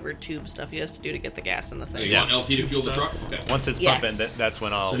do whatever tube stuff he has to do to get the gas in the thing. You Yeah. want LT to fuel the truck? Okay. once it's Yes. pumping, that's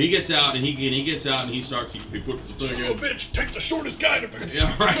when I'll. So he gets out and he gets out and he starts. He puts the thing Oh, in. bitch, take the shortest guy to fix it.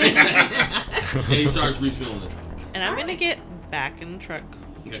 Yeah, right. And he starts refilling the truck. And I'm going to get back in the truck.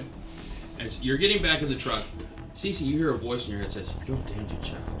 Okay. As you're getting back in the truck, Cece, you hear a voice in your head that says, "You're a danger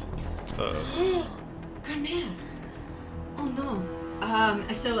child." Come here. Oh no.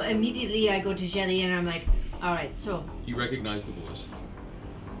 So immediately I go to Jelly and I'm like, all right, so You recognize the voice.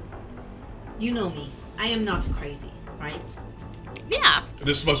 you know me. I am not crazy, right? Yeah.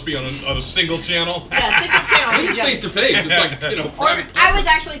 This must be on a single channel. Yeah, single channel. It's face to face. It's like private. I was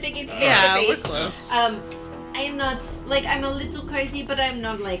actually thinking face Yeah, to we're face. close. I am not like I'm a little crazy, but I'm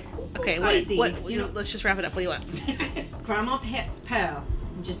not like Okay, crazy. what you know, let's just wrap it up. What do you want? Grandma Pearl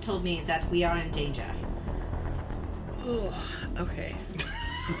just told me that we are in danger. Okay.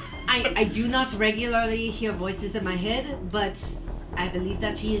 I do not regularly hear voices in my head, but I believe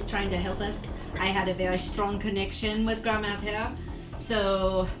that she is trying to help us. I had a very strong connection with Grandma Pearl,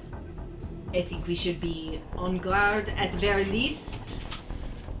 so I think we should be on guard at the very least.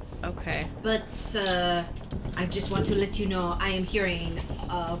 Okay. But I just want to let you know I am hearing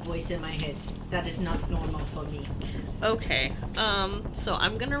a voice in my head. That is not normal for me. Okay. So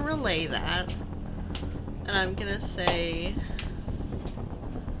I'm gonna relay that. And I'm gonna say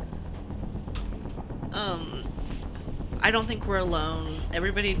I don't think we're alone.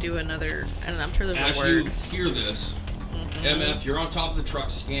 Everybody do another, and I'm sure there's As a you word. hear this, MF, you're on top of the truck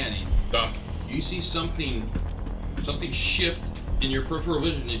scanning. Duh. You see something shift in your peripheral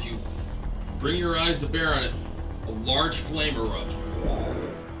vision as you bring your eyes to bear on it. A large flame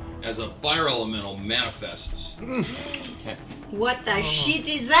erupts as a fire elemental manifests. Okay. What the shit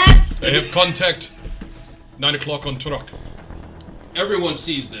is that? I have contact. 9 o'clock on truck. Everyone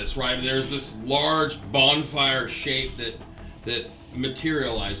sees this, right? There's this large bonfire shape that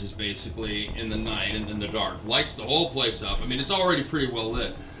materializes basically in the night and in the dark, lights the whole place up. I mean, it's already pretty well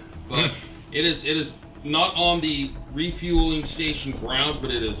lit, but it is not on the refueling station grounds,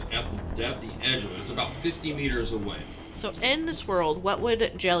 but it is at the edge of it. It's about 50 meters away. So in this world, what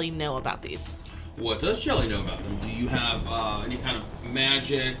would Jelly know about these? What does Jelly know about them? Do you have any kind of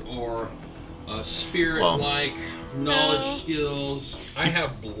magic or spirit-like knowledge, No. skills? I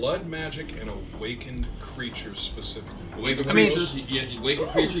have blood magic and awakened creatures specifically. Awakened I mean- creatures, awakened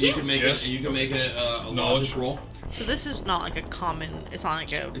creature. You can make Yes. a Knowledge. knowledge roll. So this is not like a common. It's not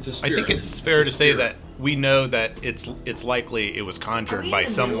like a. It's a I spirit. think it's fair a to say spirit. that we know that it's likely it was Are conjured we by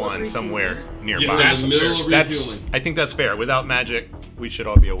in the middle of someone refueling? somewhere nearby. Yeah, We're that's in the a middle fair- of That's, refueling. I think that's fair. Without magic, we should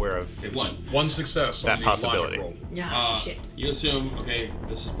all be aware of. Okay, one. One success That on the possibility. logic roll. Yeah, shit. You assume, okay,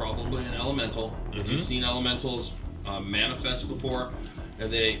 this is probably an elemental. If you've seen elementals manifest before,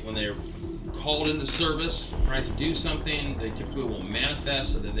 and when they're called into service, right, to do something, they typically will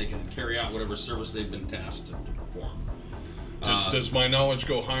manifest so that they can carry out whatever service they've been tasked to perform. Does my knowledge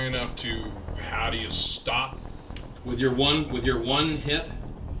go high enough to how do you stop? With your one hit,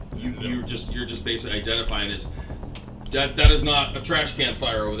 you're just basically identifying as that is not a trash can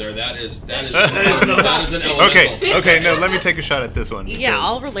fire over there. That is that is an elemental. Okay, no, let me take a shot at this one. Yeah, because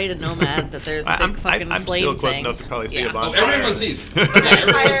I'll relay to Nomad that there's a big fucking I'm flame still close thing. enough to probably see Yeah. a Oh, bonfire. everyone sees it. Okay,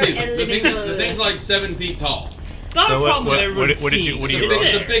 everyone Fire sees it. The elemental. thing's like 7 feet tall. It's not So a what- problem what- with everyone what did you- seeing. what do you It's roll?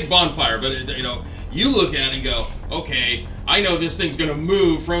 It's a there. big bonfire, but you look at it and go, okay, I know this thing's gonna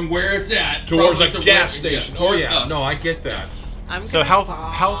move from where it's at Towards probably a to gas where- station. towards Oh yeah, us. no, I get that. I'm So gonna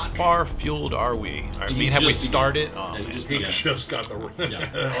how far fueled are we? I You mean, have we just started? began. Oh, Yeah, you man. just He began. just got the. Yeah.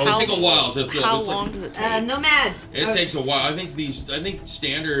 How- It'll take a while to fill. How It's like- long does it take? Nomad. It takes a while. I think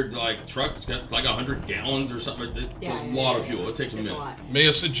standard like trucks got like 100 gallons or something. It's a lot of fuel. It takes a It's minute. a lot. May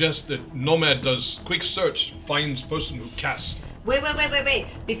I suggest that Nomad does quick search, finds person who cast. Wait.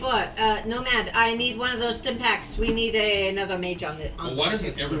 Before, Nomad, I need one of those stim packs. We need another mage on the. Well, why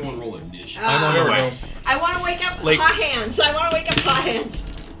doesn't everyone roll initiative? I'm on There the we way. go. I want to wake up Like- hot hands. I want to wake up hot hands.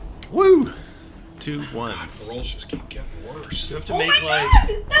 Woo! 2 The 1s. rolls just keep getting worse. You have to Oh make my like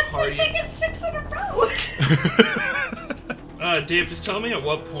god! That's party- the second 6 in a row. Dave, just tell me at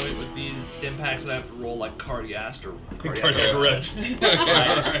what point with these stim packs I have to roll like cardiac Cardiac arrest.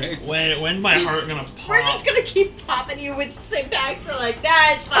 Alright. When's my heart gonna pop? We're just gonna keep popping you with stim packs. We're like,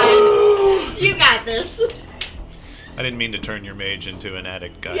 that's fine. You got this. I didn't mean to turn your mage into an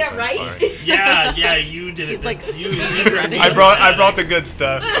addict, guys. Yeah, I'm right? sorry. Yeah, you did it. He's like you speed running. I brought the good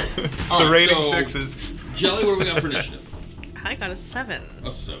stuff. the Alright, rating so- 6s. Jelly, what do we got for initiative? I got a 7.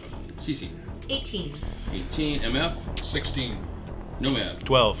 A 7. CC. 18. 18. MF. 16. Nomad.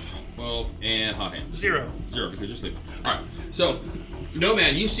 12. 12. And Hot Hands. 0. 0 because you're sleeping. Alright. So,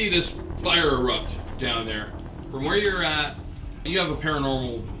 Nomad, you see this fire erupt down there. From where you're at, you have a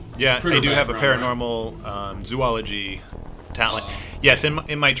paranormal. Yeah, critter I do have a background, right? paranormal zoology talent. Uh. Yes,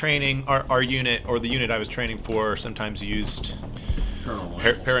 in my training, our unit, or the unit I was training for, sometimes used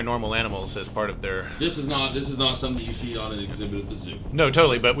Paranormal. paranormal animals as part of their... This is not something you see on an exhibit at the zoo. No,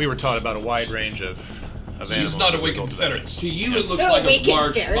 totally, but we were taught about a wide range of animals. He's not as a awakened result of that. ferrets. To you, it looks No, like a awakened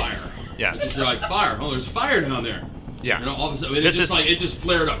large ferrets. fire. Yeah. It's just like fire. Oh, there's fire down there. Yeah. You know, all of a sudden, it This just is- like it just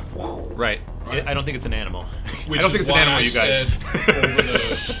flared up. Right. Right. I don't think it's an animal. Which I don't think is it's an why animal, I you guys. said over the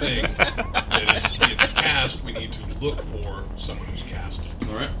thing that it's cast. We need to look for someone who's cast.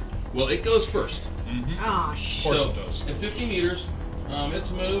 All right. Well, it goes first. Oh, Of shit. course So it does. at 50 meters,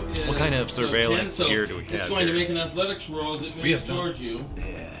 its move is What kind of so surveillance 10, so gear do we It's have going to here? make an athletics roll as it We moves have done. towards you.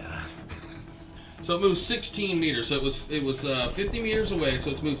 Yeah. So it moves 16 meters. So it was 50 meters away. So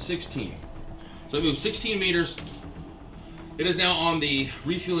it's moved 16. So it moves 16 meters. It is now on the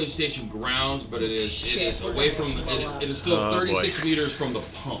refueling station grounds, but it Shit, is we're away gonna from blow up. it is still Oh, 36 boy. meters from the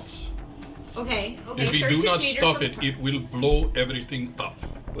pumps. Okay. If we do 36 not meters stop from it, the- it will blow everything up.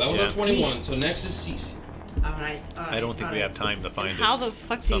 That was Yeah. on 21. So next is Cece. All right. I don't think we have time to find How its the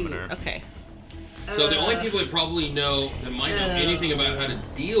fuck do you... summoner. Okay. So the only people that probably know that might know Uh. anything about how to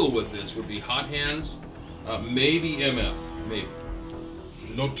deal with this would be Hot Hands, maybe MF, maybe.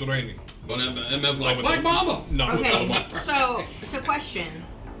 No training. But MF like No, Black Mamba. No. Okay, no. so question.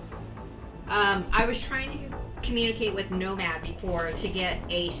 I was trying to communicate with Nomad before to get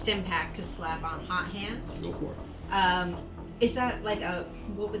a stim pack to slap on Hot Hands. Go for it. Is that like a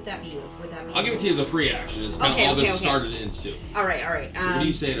what would that be? Would that be? I'll give it to you as a free action. It's kind Okay, of all okay, this okay. started into. All right, all right. What do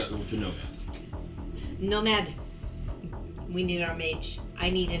you say to Nomad? Nomad, we need our mage. I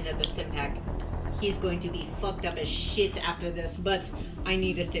need another stim pack. He's going to be fucked up as shit after this, but I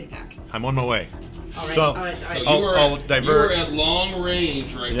need a stim pack. I'm on my way. All right, So- all right, all So right. I'll you divert- are at long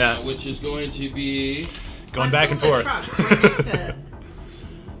range right Yeah. now, which is going to be. Going On back and Silver forth. Truck, right next to-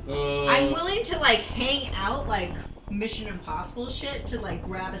 Uh, I'm willing to like hang out like Mission Impossible shit to like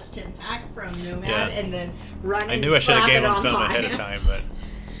grab a stim pack from Nomad Yeah. and then run I and knew I should have slap gave it him on some my ahead of hands. time,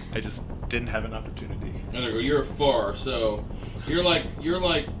 but I just didn't have an opportunity. There you go. You're far, so you're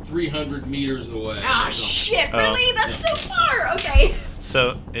like 300 meters away. Ah So- shit! Oh. Really? That's so far. Okay.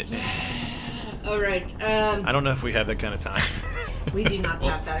 So All right. I don't know if we have that kind of time. We do not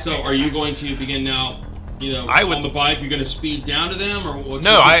Well, have that. so are you going to begin now? You know, I would- on the bike, you're going to speed down to them, or what's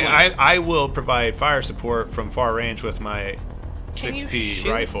No, your I, plan? I will provide fire support from far range with my Can you 6P shoot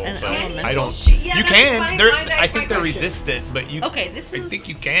rifle. an But elemental? I don't. Yeah, you that's can. my- They're, my- I think my they're question. resistant, but you. Okay, this I is... think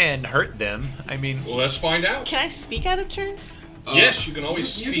you can hurt them. I mean, Well, let's find out. Can I speak out of turn? Yes, you can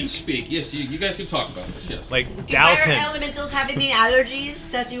always You can speak. speak. Yes, you guys can talk about this. Yes. like Do douse fire him. elementals have any allergies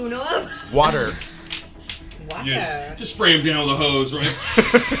that you know of? Water. Water. Yes. just spray them down with a hose, right?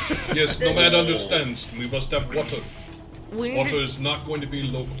 Yes, Nomad understands. We must have water. We Water need is not going to be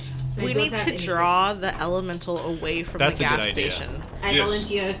local. to, we don't need have to anything. draw the elemental away from That's the a good gas idea. station. I Yes.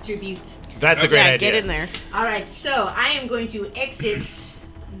 volunteer as tribute. That's a great Yeah, idea. get in there. All right, so I am going to exit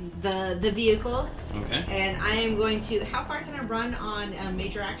the vehicle, Okay. and I am going to. How far can I run on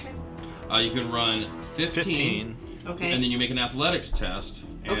major action? You can run 15, 15. Okay. and then you make an athletics test,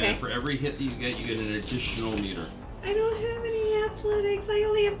 and Okay. for every hit that you get an additional meter. I don't have any athletics. I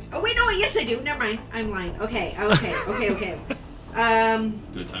only have. Oh wait, no, yes I do. Never mind. I'm lying. Okay. Okay.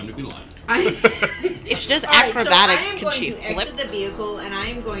 Good time to be lying. If she does All right, acrobatics, so I am can she going to flip? exit the vehicle, and I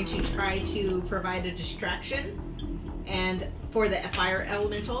am going to try to provide a distraction and for the fire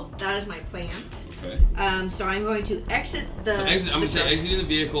elemental, that is my plan. Okay. So I'm going to exit the. So I'm going to say truck. exiting the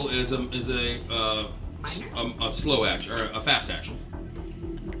vehicle is a slow action or a fast action.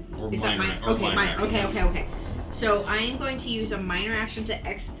 Or Is that minor, minor? or Okay, minor minor. action. Okay. So I am going to use a minor action to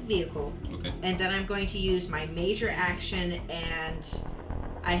exit the vehicle, Okay. and then I'm going to use my major action, and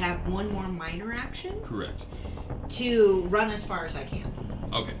I have one more minor action Correct. to run as far as I can.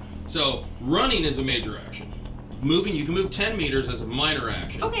 Okay. So running is a major action. Moving, you can move 10 meters as a minor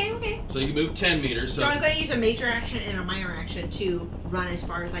action. Okay. So you can move 10 meters. So I'm going to use a major action and a minor action to run as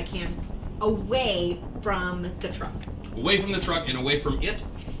far as I can away from the truck. Away from the truck and away from it.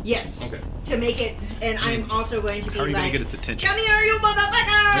 Yes. Okay. To make it, and I'm also going to be How are you like, gonna get its attention? "Come here, you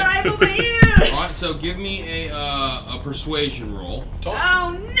motherfucker! Okay. I'm over here!" All right. So give me a persuasion roll.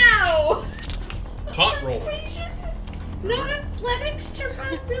 Oh no! Taunt roll. Persuasion? Not athletics to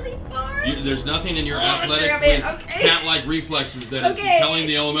run really far. There's nothing in your Oh, athletic damn it, okay. cat-like reflexes that is Okay. telling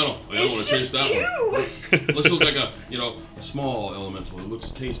the elemental, I don't want It's to taste just that one. two. Let's look like a small elemental. It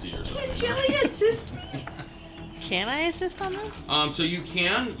looks tasty or something. Can Jelly assist me? Can I assist on this? So you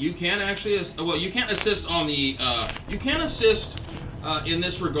can actually, you can't assist on the, you can assist in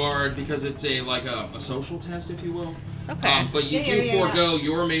this regard because it's a social test, if you will. Okay. But you do Yeah. forego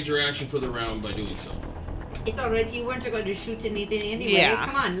your major action for the round by doing so. It's alright. You weren't going to shoot anything anyway. Yeah.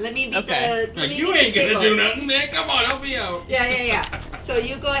 Come on, let me be Okay. the. let me You be the ain't gonna staple. do nothing, man. Come on, help me out. Yeah. So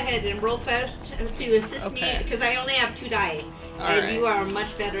you go ahead and roll first to assist me Okay. because I only have 2 die, and Alright. you are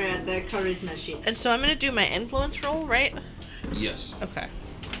much better at the charisma shit. And so I'm gonna do my influence roll, right? Yes. Okay.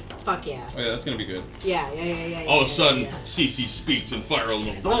 Fuck yeah. Oh yeah, that's gonna be good. Yeah. All of a sudden, yeah. CC speaks and fire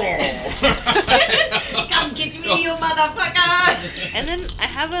elemental. Come get me, you motherfucker! And then I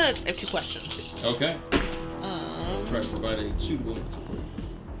have 2 questions. Okay. Try to provide a suitable answer for you.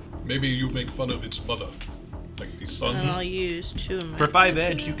 Maybe you make fun of its mother, like the sun. And I'll use 2 of my. For 5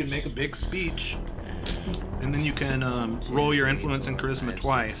 edge, you can make a big speech, and then you can roll your influence and charisma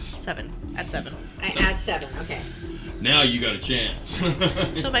twice. 7. At 7. I add 7. Okay. Now you got a chance.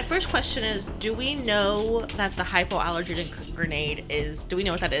 So my first question is, do we know that the hypoallergenic grenade is? Do we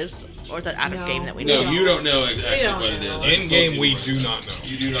know what that is, or is that out of No. game that we No, know? you don't know actually don't what it is. know. I just In game, told you we what do it is. not know.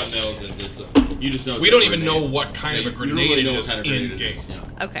 You do not know that it's a. You just know. We it's don't a even grenade. know what kind of a You don't grenade really it know is what kind of in grenade it game. is,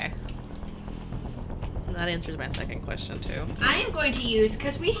 yeah. Okay. That answers my second question too. I am going to use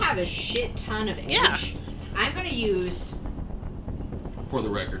because we have a shit ton of edge. Yeah. I'm going to use. For the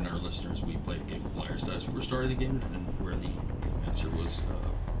record, and our listeners, we played a game of Liar's Dice before starting the game, and where the answer was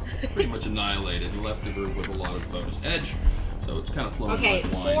pretty much annihilated and left the group with a lot of bonus edge. So it's kind of flowing Okay,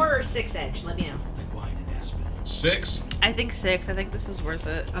 like wine. 4 or 6 edge. Let me know. Like wine and aspen. 6. I think 6. I think this is worth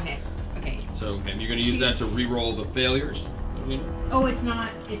it. Okay. So, and you're going to use that to re-roll the failures. Oh, it's not.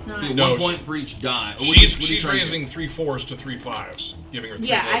 It's not. See, No, 1 point for each die. Oh, She's raising 3 4s to 3 5s, giving her 3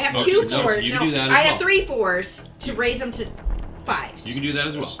 Yeah, I have no, 2 success. 4s. you No, can do that as I have well. 3 4s to raise them to 5s. You can do that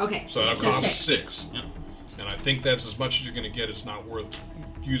as well. Okay. So that'll cost 6. 6. Yep. And I think that's as much as you're going to get. It's not worth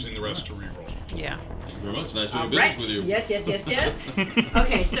using the rest to reroll. Yeah. Thank you very much. Nice doing All business right. with you. Yes.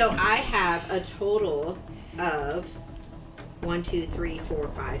 Okay, so I have a total of 1, 2, 3, 4,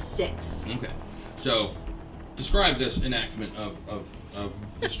 5, 6. Okay. So, describe this enactment of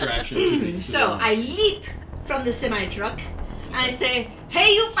distraction to me. to So the- I leap from the semi truck. And I say,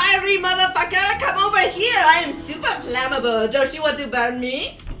 "Hey, you fiery motherfucker! Come over here! I am super flammable. Don't you want to burn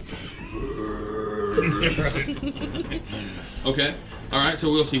me?" Okay. All right.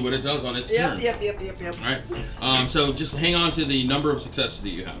 So we'll see what it does on its turn. Yep. All right. So just hang on to the number of successes that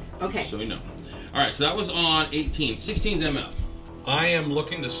you have. Okay. So you know. All right. So that was on 18. 16's MF. I am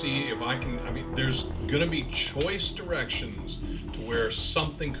looking to see if I can. I mean, there's going to be choice directions to where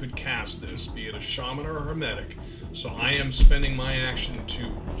something could cast this, be it a shaman or a hermetic. So I am spending my action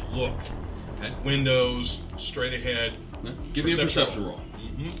to look. Okay. Windows, straight ahead. Give me a perception roll.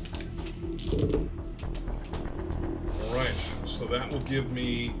 All right. So that will give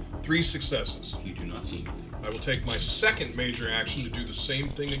me 3 successes. You do not see anything. I will take my second major action to do the same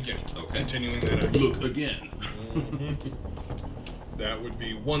thing again. Okay. Continuing that action. Look again. That would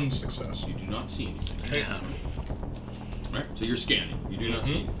be 1 success. You do not see anything. Okay. All right. So you're scanning. You do not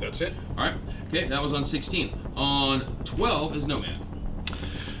see anything. That's it. All right. Okay. That was on 16. On 12 is Nomad.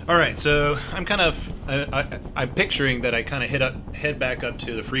 All right, so I'm kind of I'm picturing that I kind of head back up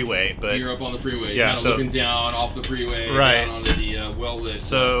to the freeway, but You're up on the freeway. Yeah, Kind of so- looking down off the freeway. Right. Down onto the well-lit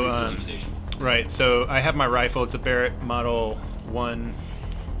So, filling station. right. So I have my rifle. It's a Barrett Model 1,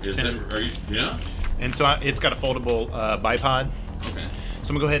 Is it? Are you? Yeah. and so it's got a foldable bipod. Okay. So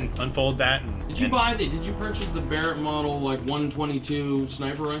I'm gonna go ahead and unfold that. And, Did you purchase the Barrett model like 122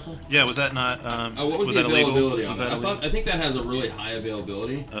 sniper rifle? Yeah, was that not? What was the that illegal? availability on Was that? illegal? I think that has a really high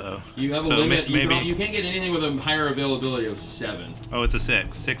availability. Uh-oh. You have a So limit. maybe. You can't get anything with a higher availability of 7. Oh, it's a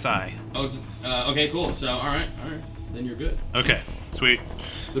 6I. Oh, it's okay, cool. So all right, then you're good. Okay, sweet.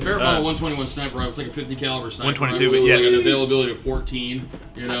 The Barrett model 121 sniper rifle, it's like a 50 caliber sniper 122, rifle with but like an yes. availability of 14.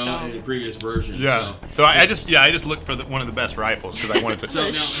 You know, in the previous version. Yeah. So I just looked for one of the best rifles because I wanted to. So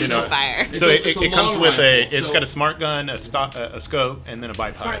now, you know, fire. It's so a- it it's a comes long with rifle, it's so- got a smart gun, a scope, and then a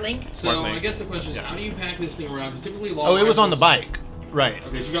bipod. Smart link. So Smart I link. guess the question is, how do you pack this thing around? Because typically long. Oh, it was on the rifles- bike. Right.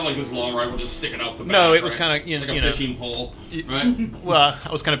 Okay, so you got like this long rifle just sticking out the back. No, it was right? kinda, like a you know- fishing pole, right? Well,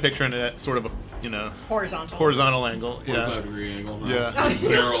 I was kind of picturing it at sort of a Horizontal. horizontal angle. 45-degree angle. Right? Yeah.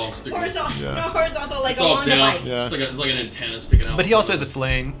 Barrel sticking. Horizontal. Yeah. No, horizontal, like It's all along the down. bike. Yeah. It's like an antenna sticking out. But he also has a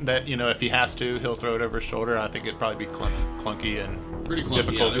sling that, if he has to, he'll throw it over his shoulder. I think it'd probably be clunky and pretty clunky,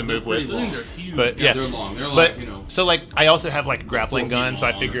 difficult yeah, to they're move pretty with. long. They're huge. But Yeah, yeah, they're long. They're but like, so like I also have like a grappling 4 gun, feet so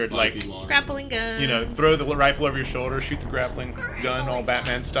I long or figured 5 like feet long. Grappling gun. throw the rifle over your shoulder, shoot the grappling gun, all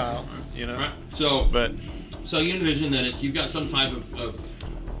Batman style. Right. So But you envision that you've got some type of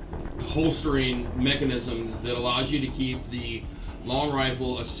holstering mechanism that allows you to keep the long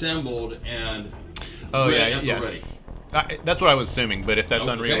rifle assembled and ready. That's what I was assuming, but if that's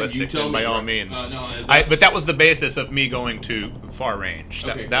Okay, you unrealistic, tell then by me, all right. means. No, But that was the basis of me going to far range.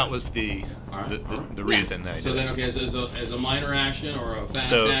 Okay, That was the All right. the reason that I did So then, it. okay, as a minor action or a fast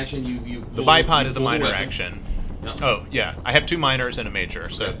So, action, you The pull- bipod you is a pull the minor weapon. action. Yep. Oh yeah, I have 2 minors and a major.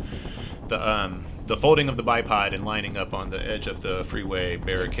 So the folding of the bipod and lining up on the edge of the freeway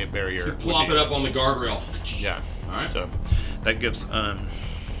barrier. You would plop be- it up on the guardrail. Yeah. All right. So that gives a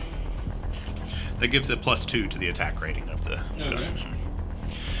 +2 to the attack rating of the gun. Okay.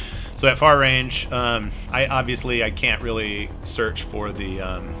 So at far range, I can't really search for the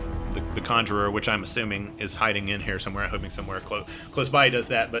conjurer, which I'm assuming is hiding in here somewhere. I'm hoping somewhere close by does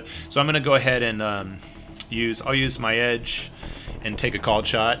that. But so I'm gonna go ahead and I'll use my edge and take a called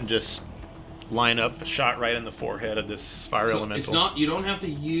shot and just line up a shot right in the forehead of this fire So elemental. it's not. You don't have to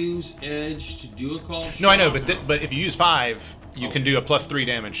use edge to do a call shot. No, I know, but if you use 5, you can do a +3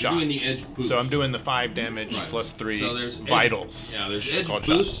 damage You're shot. doing the edge boost. So I'm doing the 5 damage Right. +3 So there's vitals. Edge, there's edge called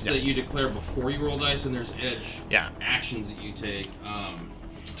boosts shots. Yeah. that you declare before you roll dice, and there's edge actions that you take.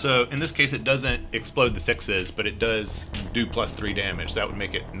 So in this case, it doesn't explode the 6s, but it does do +3 damage. That would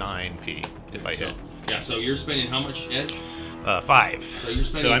make it 9p if I hit. Yeah, so you're spending how much edge? 5. So you're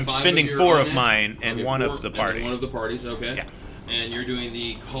spending I'm 5 spending of your 4 own of edge? mine and Okay, 1 4 of the and party. then one of the parties, okay. Yeah. And you're doing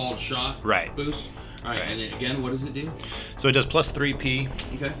the called shot Right. boost. All right, Right. and then again, what does it do? So it does +3p.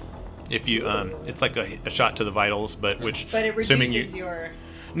 Okay. If you, it's like a shot to the vitals, but which, But it assuming reduces you, your.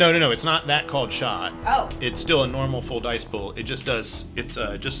 No, it's not that called shot. Oh. It's still a normal full dice pool. It just does, it's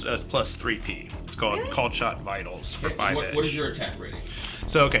just as +3p. It's called called shot vitals for Okay, 5 what, edge. what is your attack rating?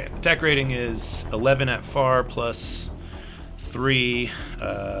 So okay, attack rating is 11 at far plus 3,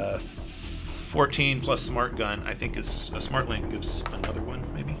 14 plus smart gun. I think is a smart link gives another one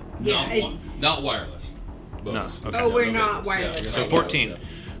maybe. Yeah. Not wireless. Bonus. No, okay. Oh, we're no not bonus. wireless. you're So not 14. wireless,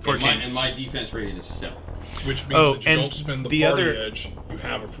 yeah. 14. And my defense rating is 7. Which means Oh, that you and don't spend the the party other- edge, you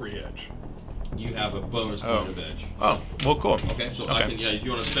have a free edge. You have a bonus Oh. point of edge. Oh, well, cool. Okay, so I can, if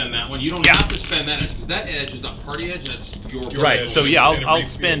you want to spend that one, you don't Yeah. have to spend that edge because that edge is not party edge. That's your Right. edge. So yeah, and it I'll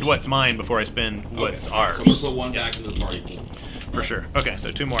refills. spend what's mine before I spend what's Okay, ours. So I'm gonna put one back into the party pool. For sure. Okay,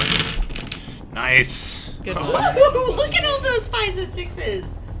 so 2 more. Nice. Good one. Woohoo! Look at all those 5s and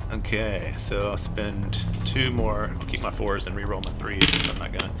 6s. Okay, so I'll spend 2 more. I'll keep my 4s and re-roll my 3s since I'm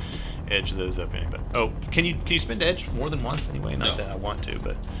not gonna edge those up anyway. Oh, can you spend edge more than once anyway? Not No. that I want to,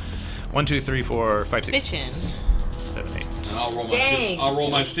 but 1, 2, 3, 4, 5, 6, Bitchin'. 7, 8. And I'll roll Dang. I'll roll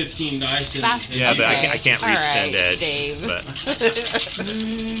my 15 dice. And, That's- Yeah, but Okay. I can't All re-spend right, edge. Dave. But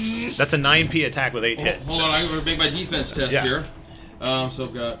that's a 9p attack with 8 hits. Hold on, I'm gonna make my defense test Yeah. here. So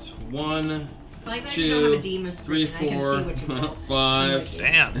I've got 1, I like that you don't have a 2, demon 3, screen. I 4, can see what you roll. 5.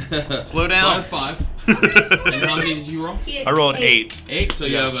 Damn. Slow down. 5. And how many did you roll? He had I rolled 8. 8. So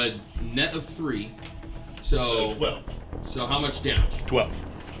you Yeah. have a net of 3. So 12. So how much damage? 12.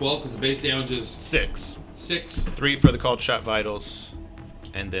 12, because the base damage is 6. 6. 3 for the called shot vitals,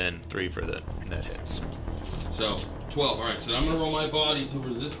 and then 3 for the net hits. So 12. All right. So I'm gonna roll my body to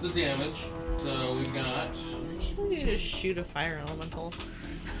resist the damage. So we've got. You need to shoot a fire elemental.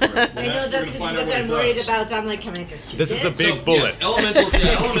 I know That's- we're that's gonna just find what out what I'm it worried does. about. I'm like, can I just shoot This is it? a big So, bullet. Yeah,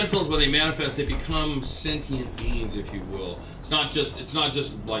 elementals when they manifest, they become sentient beings, if you will. It's not just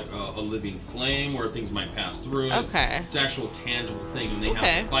like a living flame where things might pass through it. Okay. It's actual tangible thing, and they Okay.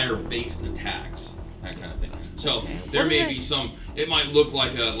 have fire-based attacks. that kind of thing. So there What may is be it? some. It might look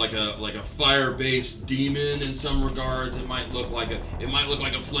like a fire-based demon in some regards. It might look like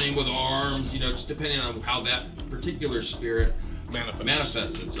a flame with arms. Just depending on how that particular spirit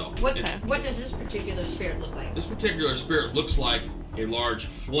manifests itself. What It- what does this particular spirit look like? This particular spirit looks like a large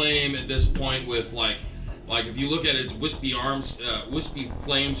flame at this point with like if you look at its wispy arms, wispy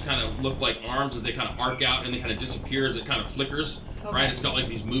flames kind of look like arms as they kind of arc out and they kind of disappear as it kind of flickers, Okay. right? It's got like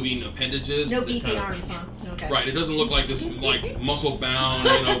these moving appendages. No that beefy kind of- arms, huh? Okay. Right, it doesn't look like this like muscle-bound,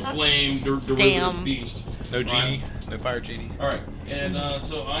 flame derivative Damn. beast. No Right. genie, no fire genie. All right, and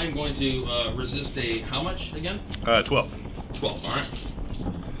so I'm going to resist a how much again? 12. 12. All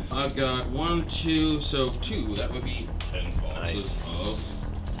right. I've got 1, 2, so 2. That would be 10 boxes Nice. of.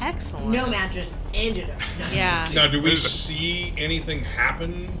 Excellent. No mattress ended up. No. Yeah. Now, do we see anything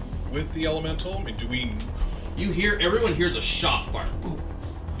happen with the elemental? I mean, do we? Everyone hears a shot fired. Ooh,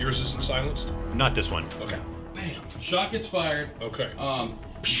 Yours isn't silenced. Not this one. Okay. bam! Shot gets fired. Okay.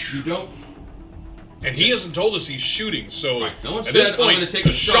 You don't. And he hasn't told us he's shooting, so Right, no one at said, this "I'm point, gonna take a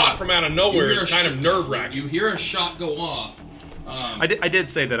a shot." from out of You nowhere hear is a kind sh- of nerve-wracking. You hear a shot go off. I did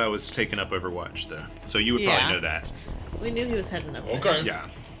say that I was taking up Overwatch, though. So you would Yeah. probably know that. We knew he was heading up there. Okay. Yeah.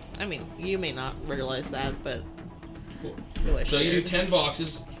 I mean, you may not realize that, but Cool. it was So you do shared. 10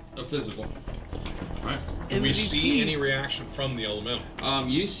 boxes of physical. Right. Do we MVP. see any reaction from the elemental?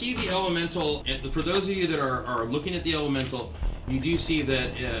 You see the elemental, and for those of you that are looking at the elemental, you do see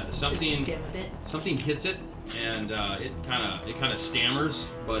that something Dim a bit. something hits it, and it kind of stammers,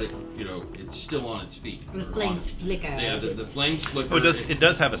 but it's still on its feet. The flames flicker. Yeah, the flames flicker. Oh, it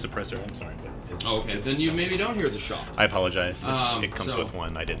does have a suppressor. I'm sorry. But it's, Oh, okay, then you maybe don't hear the shot. I apologize. It comes so- with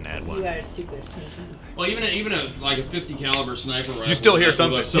one. I didn't add one. You are super sneaky. Well, even a 50 caliber sniper rifle, still hear with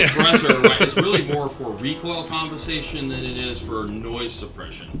a something. suppressor, right? It's really more for recoil compensation than it is for noise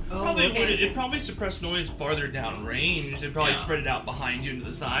suppression. Oh, Probably okay. it probably suppressed noise farther down range. It'd probably Yeah. spread it out behind you and to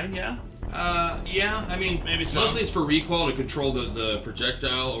the side. Yeah. Yeah, I mean, Maybe so. mostly it's for recoil to control the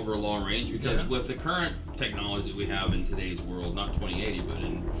projectile over a long range, because Yeah. with the current technology that we have in today's world, not 2080, but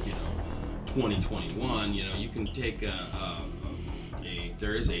in 2021, you can take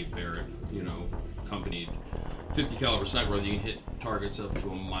there is a Barrett, accompanied 50 caliber sniper that you can hit targets up to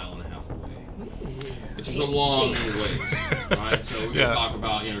 1.5 miles away, which is a long ways, right? So we're gonna Yeah. talk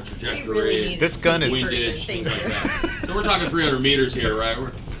about We trajectory. really need This a gun is- sneaky Windage, person. things Thank like you. that. So we're talking 300 meters here, right?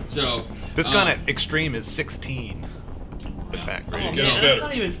 This gun at extreme is 16 attack Oh range. man, Gets that's better.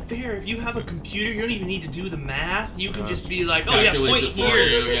 not even fair. If you have a computer, you don't even need to do the math. You can just be like, oh yeah, Calculates point it for here.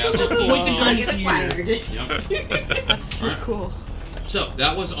 you, yeah. Just point the gun Target acquired. here. Yep. That's so Alright. cool. So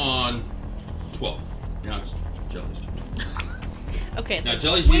that was on 12. Now it's Jelly's turn. Okay, Now so,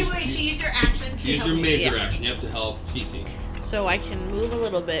 Jelly's Wait, used, she used her action to use help your me. major Yeah. action. You have to help Cece. so I can move a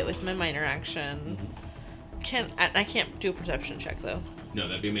little bit with my minor action. I can't do a perception check though. No,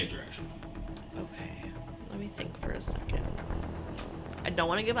 that'd be a major action. Okay, let me think for a second. I don't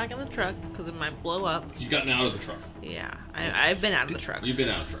want to get back in the truck because it might blow up. He's gotten out of the truck. Yeah, I've been out of the truck. You've been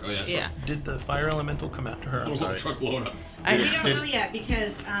out of the truck. Oh yeah. Yeah. Did the fire elemental come after her? I I'm don't want sorry. the truck blowing up. I We did. don't know yet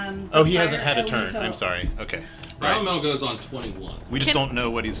because Oh, the he hasn't fire had a turn. elemental- I'm sorry. Okay. The elemental goes on 21. We just Can- don't know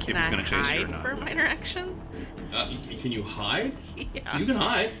what if he's Can going I to chase you or hide not. for a minor action? Can you hide? Yeah. You can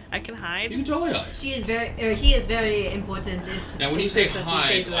hide. I can You hide. can totally hide. She is he is very important. It's Now, when you it's say best that she hide,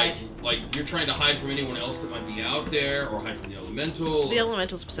 stays alive. like you're trying to hide from anyone else that might be out there, or hide from the elemental. The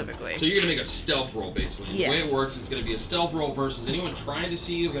elemental specifically. So you're gonna make a stealth roll, basically. And the way it Yes. works is gonna be a stealth roll versus anyone trying to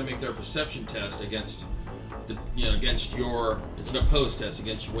see you is gonna make their perception test against against your. It's an opposed test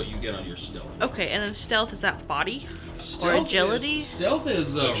against what you get on your stealth. Okay, and then stealth, is that body? Stealth agility? Stealth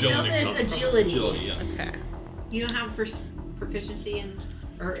is Agility. Stealth is agility. Agility, yes. Okay. You don't have proficiency in,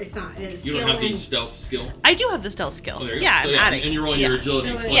 or it's not. It's You skill don't have the in stealth skill. I do have the stealth skill. Oh, there you go. Yeah, So, I'm adding. And you're rolling yeah. your agility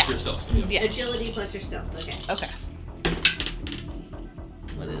So, plus yeah. your stealth skill. Yeah. agility plus your stealth. Okay. Okay.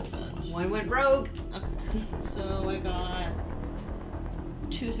 What is that? One went rogue. Okay. So I got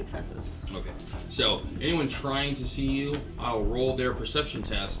 2 successes. Okay. So anyone trying to see you, I'll roll their perception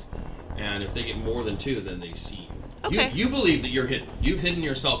test, and if they get more than 2, then they see you. Okay. You believe that you're hidden. You've hidden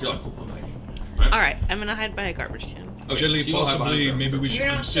yourself. You're like, oh, I'm hiding. Right? All right, I'm gonna hide by a garbage can. Okay, Jelly, so you'll hide possibly, behind maybe we should You're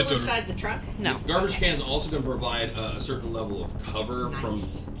not still consider. inside the truck. No. Garbage Okay. can's also going to provide a certain level of cover from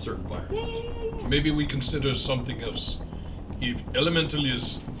Nice. certain fire. Maybe we consider something else. If elemental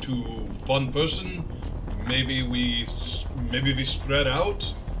is to one person, maybe we spread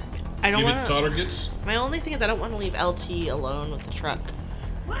out. I don't Give it want to. targets. My only thing is I don't want to leave LT alone with the truck.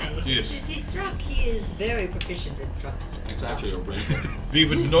 Why? Yes. It's his truck. He is very proficient in trucks. It's actually a rental. We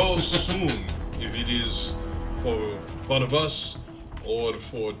would know soon if it is for one of us or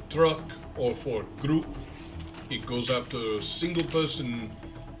for truck, or for group. It goes after a single person,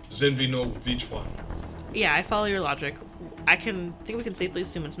 then we know which one. Yeah, I follow your logic. think we can safely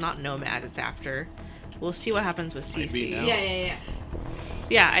assume it's not Nomad it's after. We'll see what happens with Might be CC. now. Yeah.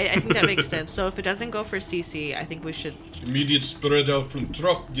 Yeah, I think that makes sense. So if it doesn't go for CC, I think we should, Immediate spread out from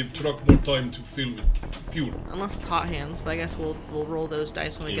truck, give truck more time to fill with fuel. unless it's Hot Hands, but I guess we'll roll those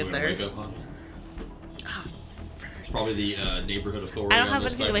dice when we get Anyone there. wake up on it? It's probably the neighborhood authority. I don't on have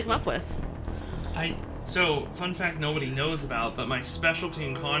this anything to wake type them of up with. So, fun fact nobody knows about, but my specialty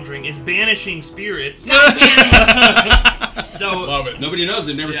in conjuring is banishing spirits. God damn it. So, Love it. thing. Nobody knows.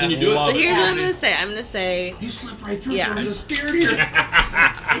 They've never Yeah. seen you do Love So it. here's what I'm Yeah. gonna say. I'm gonna say You slipped right through. Yeah. There was a spirit here. We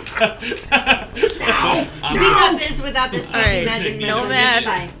got this without this all special right, magic missile. Nomad, It's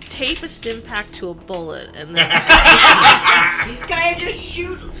fine. tape a stim pack to a bullet, and then Can I just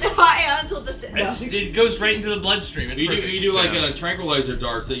shoot high until the no. it goes right into the bloodstream. It's You perfect. do like Yeah. tranquilizer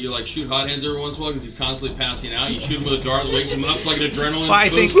darts that you like shoot hot hands every once in a while because he's constantly passing out. You shoot him with a dart that wakes him up. It's like an adrenaline. Well, I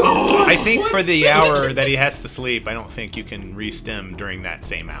boost. think for the hour that he has to sleep, I don't think you can re-stim during that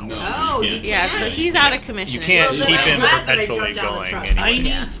same hour. No, Oh, you can't. yeah, so he's out of commission. You can't Well, keep then him I'm glad that I perpetually jumped down the going truck. anyway. I need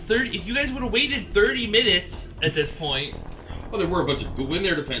Yeah. 30. If you guys would have waited 30 minutes at this point, Well, there were a bunch of in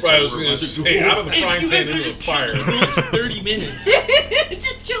their defense. Right, I there was were a going to bunch of say, ghouls. out of the if frying you guys pan would into have the just fire. shot the ghouls for 30 minutes.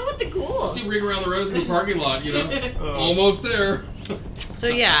 Just chill with the ghouls. Just ring around the rose in the parking lot, you know, almost there. So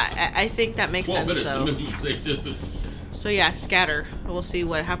yeah, I think that makes 12 sense minutes, though. a minimum safe distance. So yeah, scatter. We'll see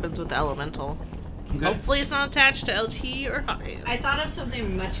what happens with the elemental. Hopefully it's not attached to LT or Hot Hands. I thought of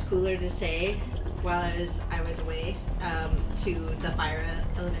something much cooler to say while I was away to the fire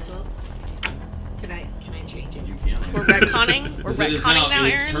elemental. Can I change it? You can. We're retconning. We're Because it is retconning now,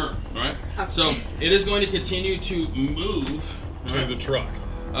 its Aaron. turn, right? Okay. So it is going to continue to move. To the truck.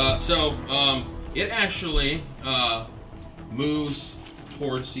 It actually moves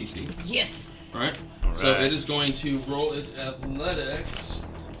towards CC. Yes. Right? All So right. it is going to roll its athletics,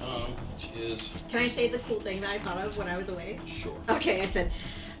 which is Can I say the cool thing that I thought of when I was away? short. Okay, I said,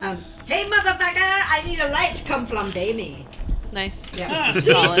 hey motherfucker, I need a light to come flambe me. Nice. Yeah.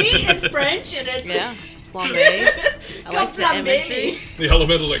 Solid. See, it's French and it's Yeah. Flambe. I Come like the flambe imagery. me. The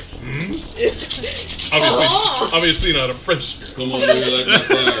elemental's like, Oh. obviously not a French spirit. Come on, baby, light my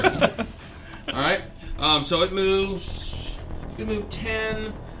fire. Alright, so it moves. It's going to move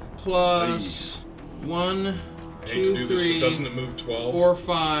 10 plus 1, I hate to 2, do this, 3, but doesn't it move 12? 4,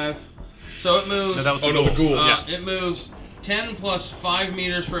 5. So it moves. No, that was Oh, no, the ghoul. It moves 10 plus 5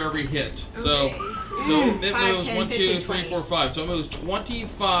 meters for every hit. So Okay, so it 5, moves 10, 1, 2, 15, 3, 20. 4, 5. So it moves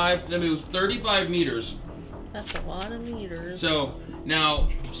 25, then moves 35 meters. That's a lot of meters. So now,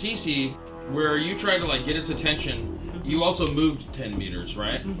 Cece, where you tried to like get its attention, you also moved 10 meters,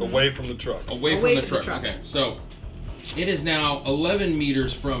 right? Away from the truck. Away from the truck. Okay, so it is now 11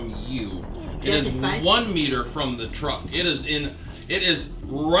 meters from you. It Yes, is it's fine. 1 meter from the truck. It is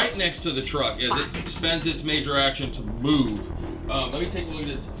right next to the truck as it spends its major action to move. Let me take a look at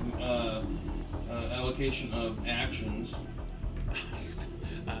its allocation of actions.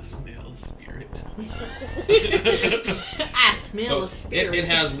 Smell spirit. I smell So a spirit. it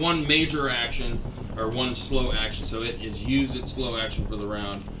has one major action, or one slow action, so it has used its slow action for the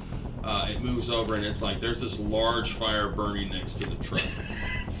round. It moves over and it's like there's this large fire burning next to the truck.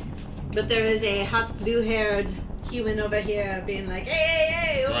 But there is a hot blue-haired human over here being like,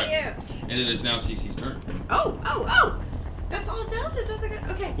 hey, over Right. here. And it is now Cece's turn. Oh. That's all it does? It doesn't get...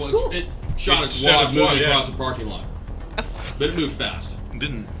 Okay, Well, cool. it shot its Shot wad its moving wad, yeah. across the parking lot. But it moved fast.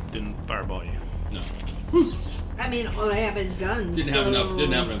 Didn't fireball you. No. I mean, all I have is guns. Didn't have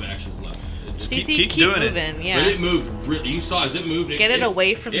enough actions left. It just- CC, keep keep doing it. moving. But Yeah. it moved really, you saw as it moved. Get it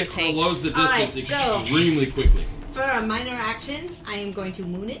away from the It tanks. closed the Alright, distance so- extremely quickly. For a minor action, I am going to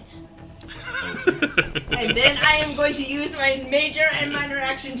moon it. And then I am going to use my major and minor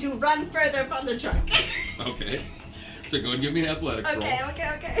action to run further from the truck. Okay. So go and give me an athletics roll.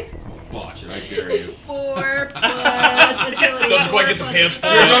 Okay. Botch it, I dare you. 4 plus agility. Doesn't quite 4 get the plus pants You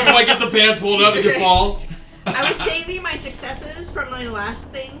pulled don't quite get the pants pulled up as you fall. I was saving my successes from my last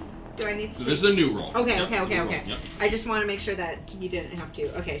thing. Do I need to So save? this is a new roll. Okay. Yep, it's a new roll. Yep. I just want to make sure that you didn't have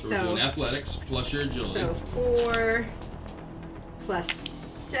to. Okay, So we're doing athletics plus your agility. So 4 plus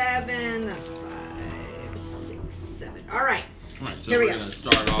 7, that's 5, 6, 7. Alright, Alright, so here we we're go. going to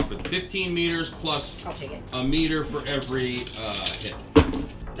start off with 15 meters plus I'll take it. a meter for every hit.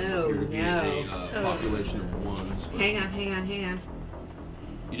 Oh Here to be no. a population of ones. but Hang on.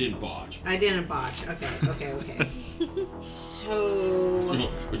 You didn't botch. I didn't botch. Okay. So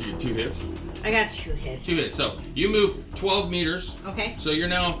Would you get 2 hits? I got 2 hits. 2 hits. So you move 12 meters. Okay. So you're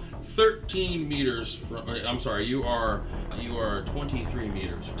now 13 meters from. I'm sorry. You are 23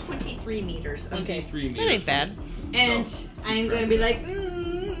 meters. 23 meters. Okay. 23 meters. That ain't bad. And So, I'm going to be like,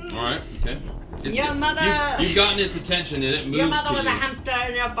 all right. Okay. Your mother- You've gotten its attention, and it moves your mother to was you. a hamster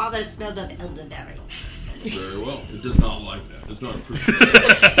and your father smelled of elderberry. Very well. It does not like that. It's not appreciative.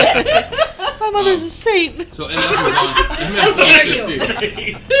 My mother's a saint. So MF is on. MF's on dare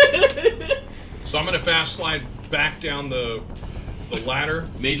 16. So I'm going to fast slide back down the ladder.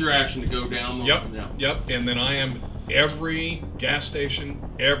 Major action to go down. Yep. Yeah. Yep. And then I am. Every gas station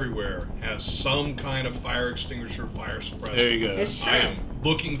everywhere has some kind of fire extinguisher, fire suppressor. There you go. It's I true. am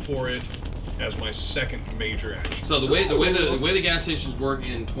looking for it as my second major action. So the way the gas stations work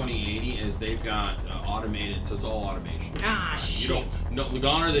in 2080 is they've got automated, so it's all automation. Ah, You shit. don't.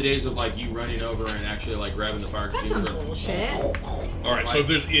 Gone are the days of like you running over and actually like grabbing the fire That's some extinguisher. bullshit. All right. So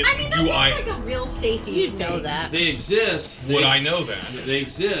there's. I mean, that Do sounds I? like a real safety You thing. know that. They exist. Would I know that? They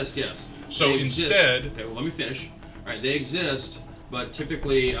exist. Yes. So They exist. instead- Okay. Well, let me finish. All right. They exist, but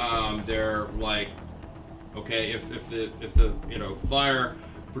typically they're like, okay, if the fire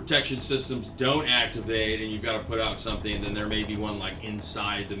protection systems don't activate and you've got to put out something, then there may be one like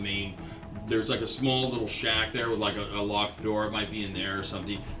inside the main. There's like a small little shack there with like a locked door. It might be in there or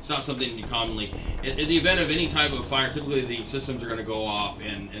something. It's not something you commonly. In the event of any type of fire, typically the systems are going to go off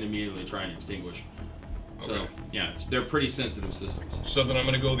and immediately try and extinguish. So Okay. yeah, they're pretty sensitive systems. So then I'm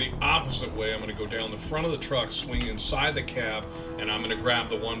going to go the opposite way. I'm going to go down the front of the truck, swing inside the cab, and I'm going to grab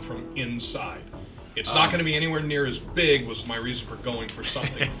the one from inside. It's not going to be anywhere near as big. Was my reason for going for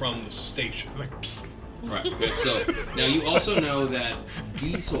something from the station. Right. Okay. So now you also know that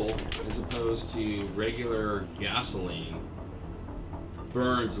diesel, as opposed to regular gasoline,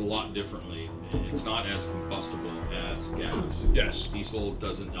 burns a lot differently. It's not as combustible as gas. Yes. Diesel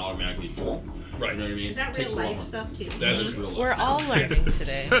doesn't automatically. Right. You know what I mean? Is that It takes real a life lot. stuff too? That's Real life. We're all learning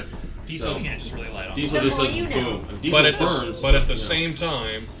today. Diesel So- can't just really light on. Diesel The just more says you know. boom. If diesel burns. But at the you know. same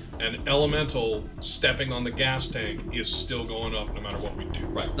time, an elemental stepping on the gas tank is still going up no matter what we do.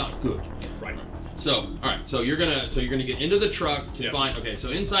 Right. Not good. Yeah. Right. So, all right. So you're gonna get into the truck to Yep. find. Okay. So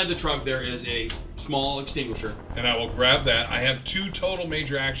inside the truck there is a small extinguisher. And I will grab that. I have 2 total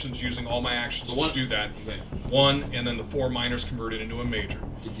major actions using all my actions The one- to do that. Okay. 1, and then the 4 minors converted into a major.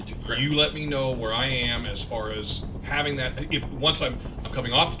 Did you do correct? You let me know where I am as far as having that. If once I'm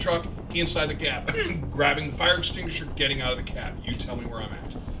coming off the truck, inside the cab, grabbing the fire extinguisher, getting out of the cab. You tell me where I'm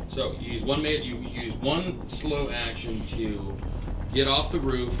at. So you use one slow action to get off the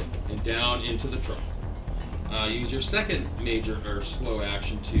roof and down into the truck. Use your second major or slow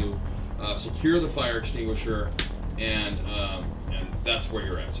action to secure the fire extinguisher, and that's where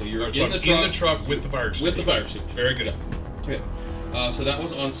you're at. So you're So in I'm the truck with the fire extinguisher. with the fire extinguisher. Very good. Okay. So that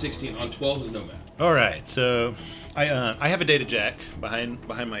was on 16. On 12 is Nomad. All right, so I have a data jack behind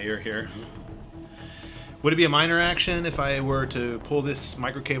my ear here. Would it be a minor action if I were to pull this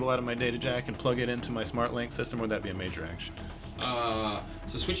micro cable out of my data jack and plug it into my SmartLink system? Or would that be a major action?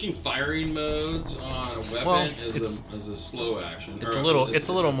 So switching firing modes on a weapon Well, is a slow action. It's Or a little more fast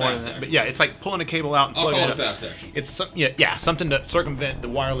than that, action. but yeah, it's like pulling a cable out and I'll plugging call it it up. fast action. It's something to circumvent the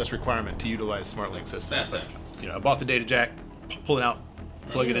wireless requirement to utilize SmartLink systems. Fast But, action. I bought the data jack, pull it out,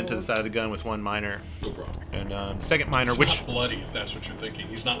 plug it into the side of the gun with one minor, No problem. and the second minor, It's which not bloody, if that's what you're thinking.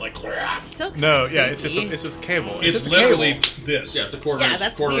 He's not like. Still no, yeah, it's creepy. just a cable. It's just a literally cable. this. Yeah, it's a quarter Yeah, inch.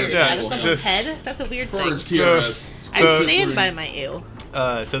 that's quarter weird. inch Yeah, That is cable, someone's yeah. head. That's a weird Quarter inch thing. TRS. I So- stand by my ew.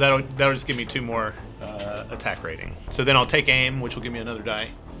 So that'll just give me 2 more attack rating. So then I'll take aim, which will give me another die,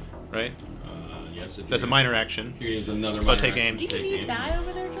 right? Yes, if That's a you're- minor action. You're gonna use another So I'll minor take action aim. to Do you take need aim. die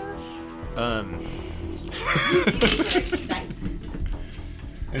over there, Josh? You need dice.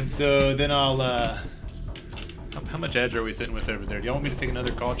 And so then I'll. How much edge are we sitting with over there? Do you want me to take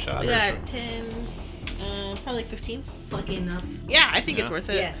another called shot? We or- got 10, probably like 15. Fuck him up. Yeah, I think it's Yeah. worth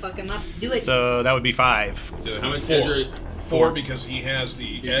it. Yeah, fuck him up. Do it. So that would be 5. So how much 4. edge are 4 because he has the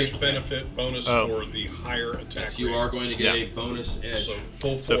You edge get- benefit bonus Oh. for the higher attack. Yes, you rate. are going to get Yeah. a bonus edge. So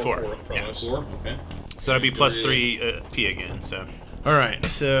full 4, So 4. from Yeah. us. 4, okay. So that'd be plus 3 P again. So. All right.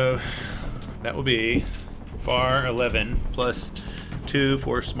 So that will be FAR 11 plus 2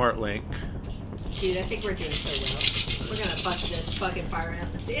 for SmartLink. Dude, I think we're doing so well. We're gonna bust this fucking fire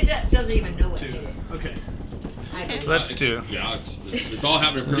out. It doesn't even know what to do. Okay. I do. So that's it's- 2. Yeah, it's all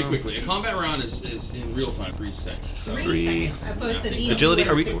happening pretty quickly. A combat round is in real time, 3 seconds. So 3 seconds opposed to Yeah. D&D Agility,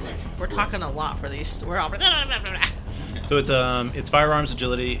 where are we- 6 seconds. We're talking a lot for these. We're all. So it's firearms,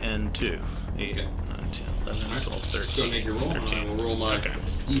 agility, and 2. 8, Okay. 9, 10, 11, 12, Go 13. make your roll. and I will roll my Okay.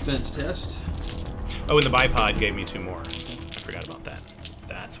 defense test. Oh, and the bipod gave me 2 more. I forgot about that.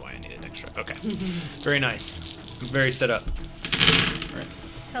 That's why I needed extra. Okay. Very nice. Very set up. All right.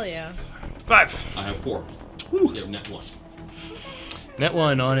 Hell yeah. 5. I have 4. So you have net 1. Net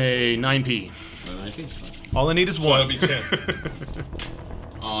 1 on a 9p. I think. All I need is So 1. that'll be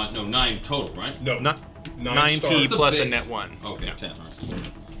 10. No, 9 total, right? No. Not 9 9p stars. plus a base. net 1. Okay, Yeah. 10.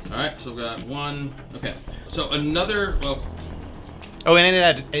 All right, so we got 1. Okay. So another. Well, Oh, and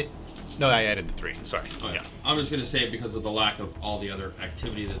I added the 3. Sorry. okay. Yeah. I'm just gonna say because of the lack of all the other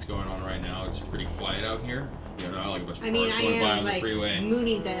activity that's going on right now, it's pretty quiet out here. You know, like a bunch of I mean, cars I going by am on the like freeway.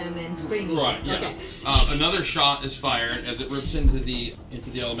 mooning them and screaming. Right. Yeah. Okay. Another shot is fired as it rips into the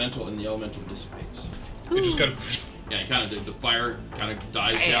elemental, and the elemental dissipates. It just kind of. Yeah, kind of the fire kind of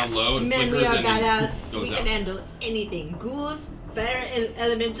dies down low and Man, flickers we are and then badass. goes We out. can handle anything. Ghouls, fire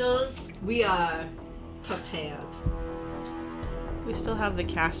elementals. We are prepared. We still have the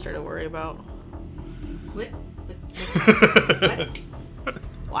caster to worry about. What? What?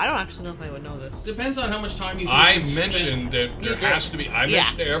 Well, I don't actually know if I would know this. Depends on how much time you. I spend- mentioned that there did. has to be. I Yeah.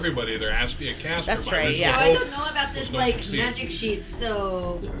 mentioned to everybody there has to be a caster. That's My right, original yeah. I hope don't know about this was not like to see. magic sheet,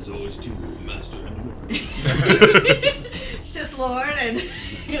 so There's always 2, master and apprentice. Sith Lord and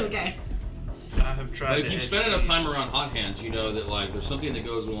okay. I have tried. But if to you've spent enough educate- time around Hot Hands, you know that like there's something that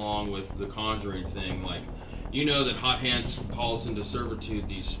goes along with the conjuring thing. Like, you know that Hot Hands calls into servitude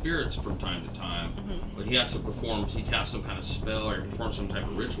these spirits from time to time, but he has to perform. He casts some kind of spell or perform some type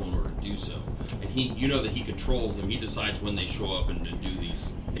of ritual in order to do so. And you know that he controls them. He decides when they show up and to do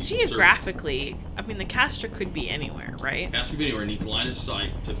these. Geographically, I mean, the caster could be anywhere, right? Has to be anywhere. Needs line of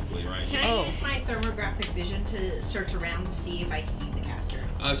sight typically, right? Can I Oh. use my thermographic vision to search around to see if I see the caster?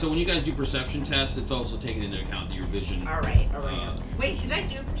 So when you guys do perception tests, it's also taken into account your vision. All right. Uh, Wait, did I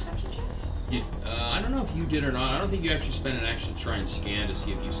do a perception test? I don't know if you did or not. I don't think you actually spent an action to try and scan to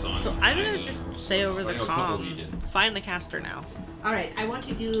see if you saw So anything. I'm gonna just say over the I know a couple of you did. comm, find the caster now. All right, I want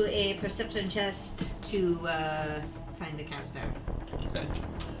to do a perception test to find the caster. Okay.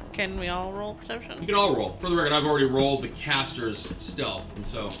 Can we all roll You perception? can all roll. For the record, I've already rolled the caster's stealth, and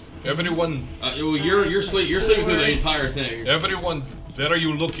so Everyone, you're sleeping through the entire thing. everyone, where are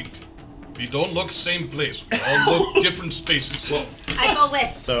you looking? We don't look same place. We all look different spaces. Well, I go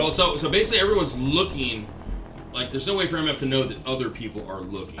west. So, so basically everyone's looking. Like, there's no way for MF to know that other people are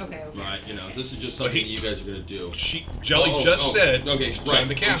looking. Okay. Right. You know, this is just But something he- that you guys are gonna do. Jelly just said. Okay. sign Right.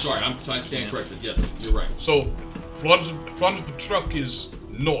 the I'm caster. sorry. I stand corrected. Yes, you're right. So, front of the truck is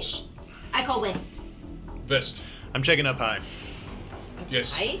north, I go west. west. I'm checking up high.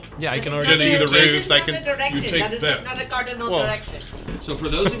 Yes. Right? Yeah, I That can is already not see a- the that is roofs, I not can- the direction. you take That is that. not a cardinal Well, direction. So for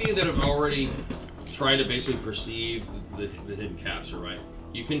those of you that have already tried to basically perceive the hidden caster, right?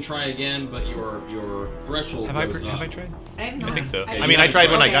 You can try again, but your threshold Have goes up. I tried? I have not. I think so. have I mean, not. I tried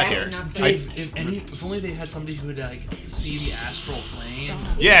when I Okay, got have here. not I- tried. If only they had somebody who would like see the astral plane.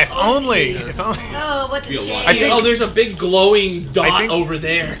 Yeah, if only. If only. Oh, what the Feel shame. alive. I think- Oh, there's a big glowing dot think- over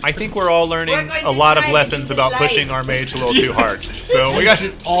there. I think we're all We're learning going a to lot of try to lessons do about this pushing live. our mage a little too hard. So we got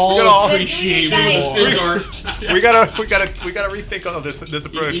should we all got all appreciate Nice. more. we gotta rethink all this You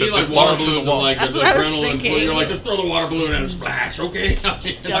approach need of like just water balls to the balloons and wall. like That's there's what I was adrenaline. thinking. You're like, just throw the water balloon and splash, okay? Oh,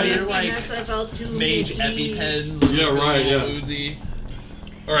 you're like mage EpiPens. Yeah, right, yeah. Uzi.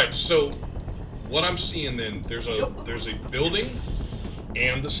 All right. So, what I'm seeing then, there's a building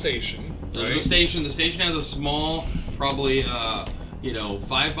and the station. There's right? a station. The station has a small, probably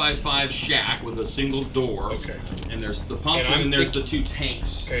 5x5 shack with a single door. Okay. And there's the pump, And I'm and there's think- the 2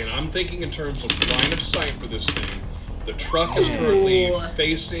 tanks. Okay, and I'm thinking in terms of line of sight for this thing. The truck is currently Ooh.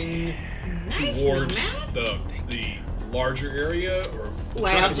 facing Nice, towards Matt. the larger area, or Well,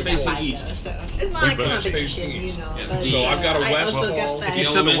 I truck also is got facing 5 east. though, so it's not We like both competition, facing you east. know. Yes, but, so I've got a I west also wall. got If he's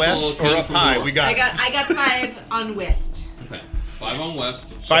 5. to the Elemental west came or up from high, north. we got I got 5 on west. Okay. 5 on west.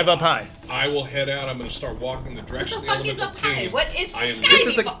 5 up high. I will head out. I'm going to start walking the What direction the the fuck is elemental up high? came. What is I am- sky This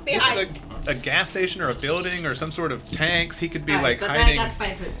is behind? a gas station or a building or some sort of tanks. He could be Alright, like but hiding I got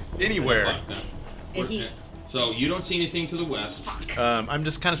 5 hoods. anywhere. Yeah. And he- So you don't see anything to the west. I'm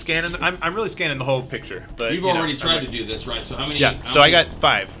just kind of scanning. I'm really scanning the whole picture. But You've you know, already I'm tried like- to do this, right? So how many? Yeah. how So I many- got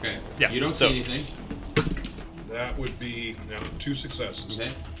 5. Okay. Yeah, You don't so- see anything. That would be now 2 successes.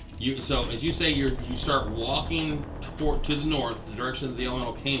 Okay. So as you say, you start walking to the north, the direction that the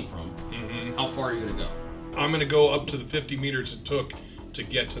elemental came from. Mm-hmm. How far are you gonna go? I'm going to go up to the 50 meters it took to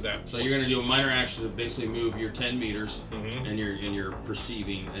get to that. So you're gonna do a minor action to basically move your 10 meters, Mhm. and you're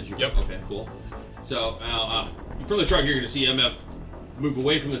perceiving as you. Yep. Okay. Cool. So from the truck, you're gonna see MF move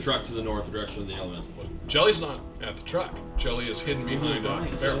away from the truck to the north, the direction of the elemental. Jelly's not at the truck. Jelly is hidden behind a barrel.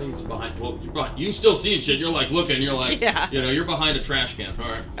 Jelly's behind. Well, you're behind. You can still see shit. You're like looking. You're like, Yeah. you're behind a trash can. All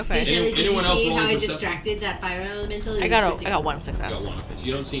right. Okay. Hey, Shelly, did anyone you else see roll how I perception? distracted that fire elemental? I got 1 success. Got one. Okay. So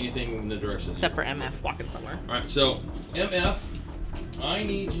you don't see anything in the direction. Except for MF walking somewhere. All right. So MF, I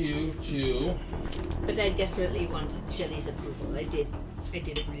need you to. But I desperately wanted Shelly's approval. I did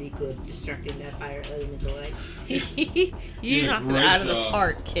a really good distracting that fire elemental. You did a knocked it great out of the job.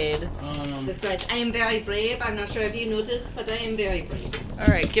 park, kid. That's right. I am very brave. I'm not sure if you noticed, but I am very brave. All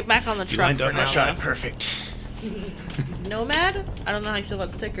right, get back on the You truck lined for up my now. shot though. perfect. Nomad? I don't know how you feel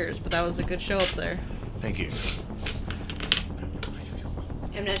about stickers, but that was a good show up there. Thank you.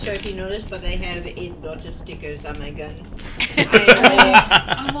 I'm not sure if you noticed, but I have a lot of stickers on my gun.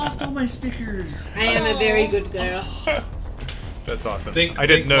 I lost all my stickers. I am a very good girl. That's awesome. Think, I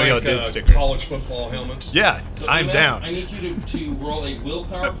didn't think know like, y'all did stickers. College football helmets. Yeah, So, I'm Matt, down. I need you to roll a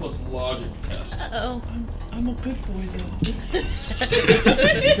willpower plus logic test. Oh. I'm a good boy though.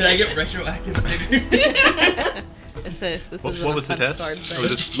 Can I get retroactive stickers? What was the test? Or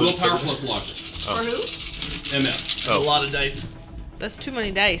was this- Willpower plus logic. For who? MF. A lot of dice. That's too many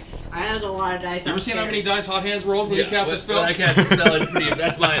dice. I have a lot of dice. You ever seen how many dice Hot Hands rolls when you cast a when spell? I cast a spell, it's pretty.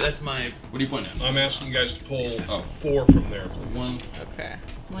 That's my. What are you pointing at? I'm asking you guys to pull Oh. 4 from there, please. 1, Okay.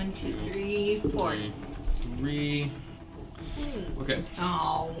 1, 2, 3, 4. 3. Okay. Oh,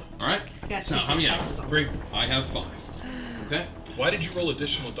 All right. got Now, 2 how many successes. out? Great. I have 5. Okay. Why did you roll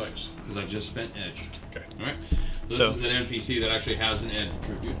additional dice? Because I just spent edge. Okay. All right. So So- this is an NPC that actually has an edge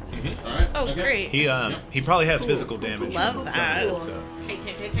tribute. Mhm. All right. Oh, okay. great. He probably has physical damage. Love from that. something, so Tight,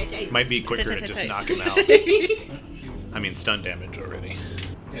 tight, tight, tight, tight. might be quicker to Tight, tight, just tight. knock him out. I mean, stun damage already.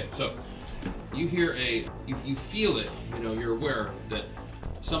 Okay. So you hear you feel it. You know, you're aware that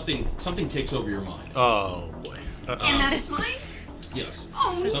something takes over your mind. Oh boy. And that is mine? Yes.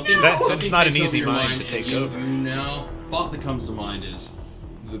 Oh, Something, no. That's something not an takes over easy your mind to and take you, over. You now, thought that comes to mind is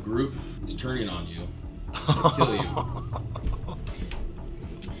the group is turning on you to kill you.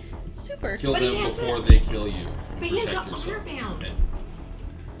 Super. Kill But he them has before the- they kill you. But he has Protect the yourself honor band. at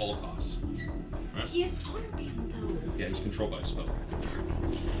all costs. Right? He has honor band, though. Yeah, he's controlled by a spell.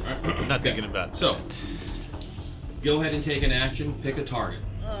 Alright. I'm not Okay. thinking about So, go ahead and take an action. Pick a target.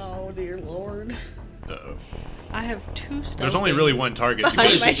 Oh dear lord. Uh-oh. I have 2 stealth. There's only really one target.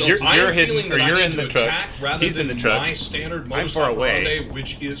 Behind You're, my- So you're, I you're am hidden, feeling or that you're I in need the to truck. attack rather He's in the than truck. my standard I'm modus far away. operandi,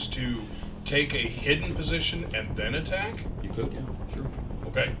 which is to take a hidden position and then attack. You could, yeah, sure.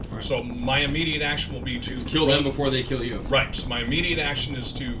 Okay. Right. So my immediate action will be to Kill them before they kill you. Right. So my immediate action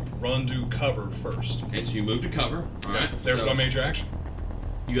is to run to cover first. Okay, so you move to cover. Alright. There's so my major action.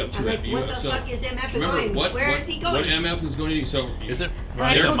 You have 2 I'm like, you what have, the so fuck is MF remember going? what Where is he going? What MF is going to do? So Is it I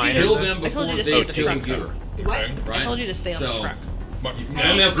right told on you my to- kill end? them I told before you to they stay in the kill truck, you. though. What? Okay. Right? I told you to stay on the So, truck.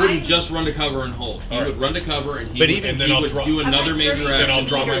 MF wouldn't just run to cover and hold. He All right. would run to cover and he But would, even- And then he I'll would drop- do I'm another like major 30 action. Then I'll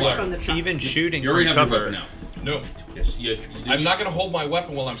drop my meters weapon. from the truck. Even shooting You already from have your cover. weapon out. No. Yes, you did. I'm not going to hold my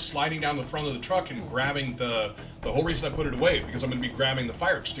weapon while I'm sliding down the front of the truck and grabbing the whole reason I put it away because I'm going to be grabbing the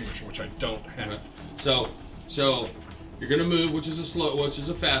fire extinguisher, which I don't have. Okay. So you're gonna move, which is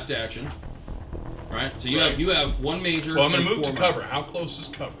a fast action. Right? So you Right. have one major. Well, I'm going and to move to 4 cover. minors. How close is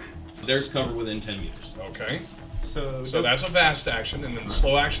cover? There's cover within 10 meters. Okay. So That's a fast action, and then the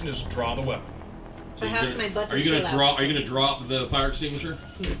slow action is draw the weapon. So you're Perhaps gonna- my butt Are is you gonna still drop? out, Are you so- gonna drop the fire extinguisher?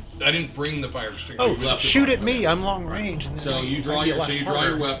 I didn't bring the fire extinguisher. You left it shoot behind. at me! I'm long range. And then So you draw I'd be a your lot draw your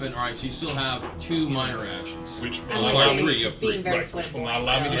harder. weapon. All right. So you still have 2 minor actions. Which will I'm allow like me, three, you have being three. very Right, which will flamboyant,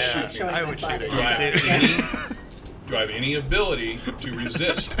 not allow me to though, shoot. showing I my would butt shoot and Do I stuff. have any? Do I have any ability to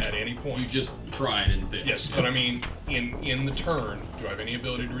resist at any point? You just tried and failed. Yes, but I mean, in the turn, do I have any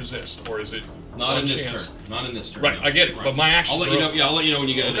ability to resist, or is it Not one in this chance? turn. Not in this turn. Right, no. I get it, but my actions I'll let are you know. up. Yeah, I'll let you know when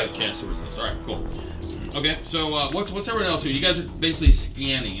you get Okay. a chance to resist. All right, cool. Okay, so what's everyone else here? You guys are basically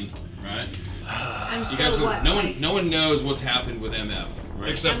scanning, right? I'm You still guys are, what? no one knows what's happened with MF, right?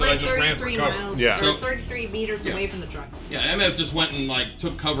 Except I'm that I like just ran for 33 cover. miles, Yeah. or So- 33 meters Yeah. away from the truck. Yeah, MF just went and like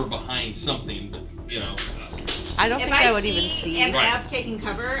took cover behind something, but you know, I don't If think I would even see. MF Right. taking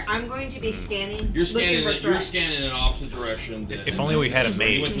cover, I'm going to be scanning. you're scanning. looking for You're threats. scanning in an opposite direction. Than, If only we had a so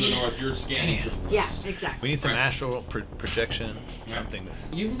when you went to mage. the north. You're scanning to the west. Yeah, exactly. We need some Right. astral projection, something.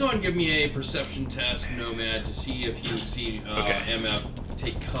 You can go and give me a perception test, Nomad, to see if you see Okay. MF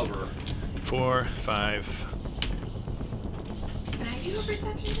take cover. 4, 5. Can I do a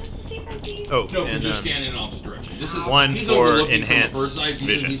perception test to see if I see? Oh, No, and because you're scanning in opposite direction. This is One he's for overlooking from a enhanced bird's eye view.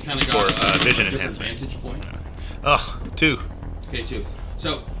 vision. He's kind of got For, a vision different enhancement. vantage point. 2. Okay, 2.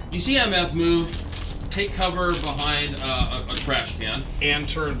 So you see MF move, take cover behind a trash can, And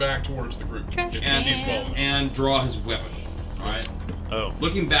turn back towards the group. Trash If he can. sees well enough. and draw his weapon. All right, Oh.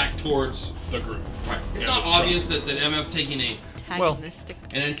 looking back towards. The group. Right. It's Yeah, not the obvious that MF's taking Well- Antagonistic.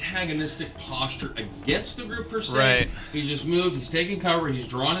 an antagonistic posture against the group per se. Right. He's just moved. He's taking cover. He's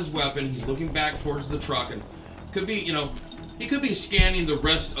drawn his weapon. He's looking back towards the truck, and could be, He could be scanning the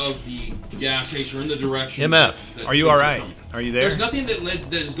rest of the gas station or in the direction. MF, that are you things all right? coming. Are you there? There's nothing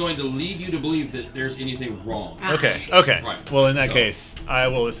that is going to lead you to believe that there's anything wrong. Okay. Okay. Right. Well, in that So- case, I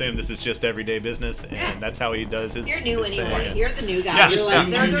will assume this is just everyday business, and Yeah. that's how he does his. You're new his anyway. thing. You're the new guy. Yeah. You're like,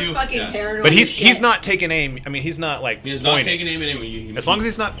 You they're knew- just fucking yeah. paranoid. But as he's shit. not taking aim. I mean, he's not like He is pointing. not taking aim at anyone. As long as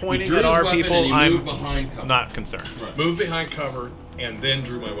he's not pointing drew at his our weapon people, and he I'm moved behind cover. not concerned. Right. Moved behind cover and then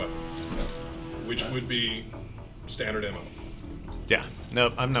drew my weapon, which would be standard MO. Yeah.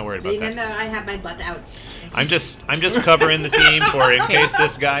 No, I'm not worried about Remember, that. I have my butt out. I'm just covering the team for in case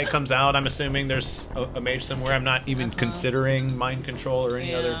this guy comes out. I'm assuming there's a mage somewhere. I'm not even considering mind control or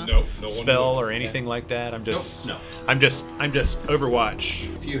any Yeah. other No one spell would. or anything like that. I'm just Nope, I'm just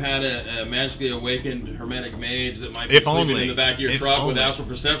Overwatch. If you had a magically awakened hermetic mage that might be If sleeping only. in the back of your If truck with only. astral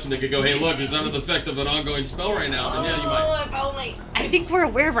perception that could go, hey, look, he's under the effect of an ongoing spell right now, then yeah, you might. if only. I think we're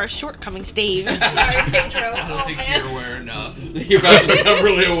aware of our shortcomings, Dave. Sorry, Pedro. I don't Oh, think man. you're aware enough. You're about to become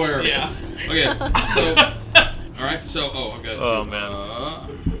really aware. Yeah. Okay, so, alright, so, I've got Oh, to,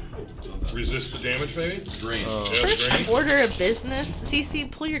 man. Resist the damage, maybe? Drain. Yeah, First drain. order of business, CC,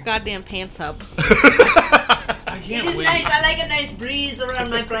 pull your goddamn pants up. I It can't is wait. nice. I like a nice breeze around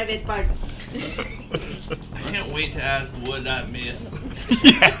my private parts. I can't wait to ask what I missed.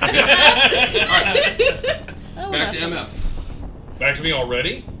 Oh, Back to nothing. MF. Back to me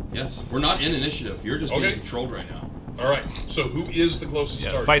already? Yes, we're not in initiative. You're just Okay. being controlled right now. All right. So who is the closest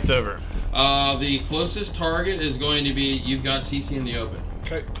Yeah, target? fight's over. The closest target is going to be, you've got CC in the open.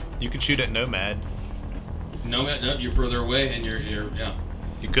 Okay. You could shoot at Nomad. No, you're further away and you're yeah.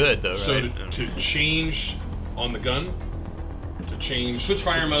 You could though, So right? to change on the gun, to change Switch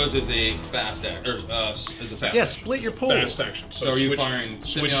fire modes is a fast act, or is a fast yeah, action. split your pool. fast action. So are you firing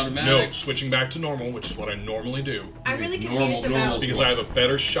semi-automatic? No, switching back to normal, which is what I normally do, I'm really Normal- confused normal about. because I have a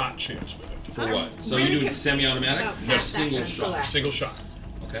better shot chance with it. For I'm what? So really you do confused semi-automatic? about No, fast single action and slow shot. action. Single shot.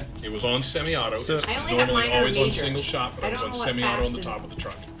 Okay. It was on semi-auto. So- It's I only have normally minor always and on major. single shot, but I I was don't on know what semi-auto on fast the and top of the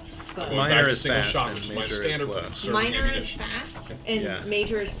truck. Slow. Going Minor back to is single fast shot, and which is my major is standard slow. for conserving Minor is ammunition. fast and Yeah.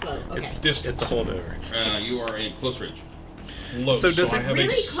 major is slow. Okay. It's distance. It's a holdover. You are in close range. Low, So does I it have really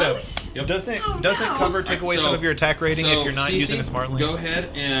a 7. close? Yep. Doesn't Oh, doesn't no. cover take away So- some of your attack rating So, if you're not CC, using a smart link? Go ahead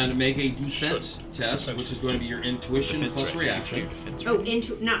and make a defense Should. test, Defense. which is going to be your intuition Defense plus rating. reaction. Defense Oh, rating.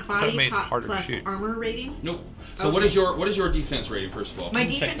 into not Thought it body made it pop harder to plus shoot. armor rating. Nope. So Okay. what is your defense rating first of all? My check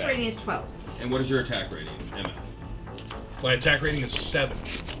defense that. rating is 12. And what is your attack rating, MF? My attack rating is 7.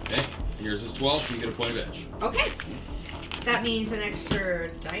 Okay. Yours is 12, so you get a point of edge. Okay. That means an extra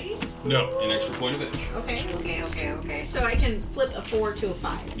dice. No. An extra point of edge. Okay. So I can flip a 4 to a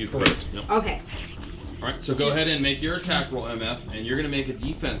 5. You Correct. Yep. Okay. All right. So go ahead and make your attack roll, MF, and you're going to make a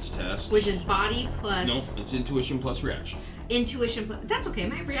defense test. Which is body plus No, it's intuition plus reaction. intuition. That's okay.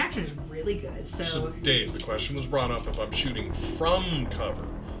 My reaction is really good. So, So Dave, the question was brought up: if I'm shooting from cover,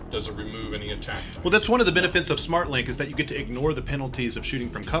 does it remove any attack dice? Well, that's one of the benefits of Smart Link is that you get to ignore the penalties of shooting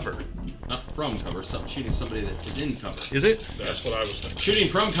from cover. Not from cover, shooting somebody that is in cover. Is it? That's what I was thinking. Shooting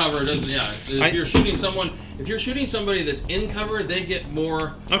from cover doesn't. Yeah, if I- you're shooting somebody that's in cover, they get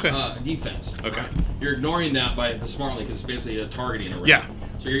more Okay. defense. Okay. Right? You're ignoring that by the smart link because it's basically a targeting array. Yeah.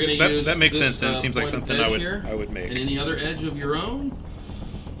 So you're going to use That makes this, sense, and it seems like point of something edge I here, would make. And any other edge of your own?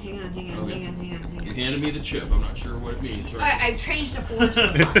 hang on. You handed me the chip. I'm not sure what it means. Right? I've changed a 4 to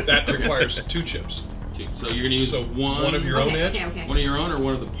a 5. That requires 2 chips. So you're going to use So one of your own edge. Okay. One of your own or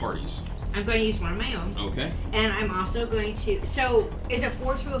one of the parties. I'm going to use one of my own. Okay. And I'm also going to. So, is a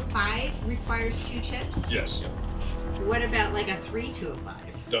 4 to a 5 requires 2 chips? Yes. What about like a 3 to a 5?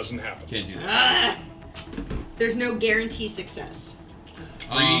 Doesn't happen. Can't do that. There's no guarantee success.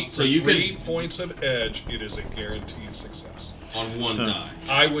 So you can 3 points of edge. It is a guaranteed success. on one die.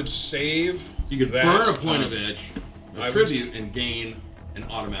 I would save. You could that, burn a point of edge, I would- attribute, and gain an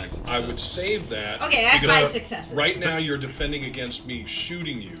automatic success. I would save that. Okay, I have because 5 successes. Right now, you're defending against me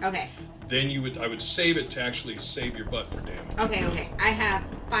shooting you. Okay. Then I would save it to actually save your butt for damage. Okay. I have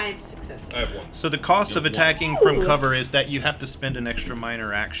 5 successes. I have 1. So the cost of Good one. attacking from Ooh. cover is that you have to spend an extra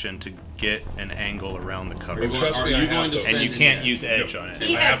minor action to get an angle around the cover. Are Well, trust are me, you I going have to those. spend And you an can't edge? use edge on it.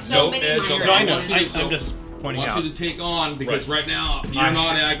 He I has have so no many edge minor on No, I know. actions. I'm just pointing wants out. you to take on because right now you're I-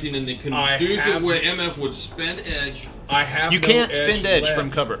 not acting in the I conducive have- way MF would spend edge. I have You no can't spend edge left,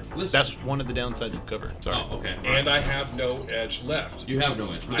 from cover. Listen. That's one of the downsides of cover. Sorry. Oh, okay. and I have no edge left. You have no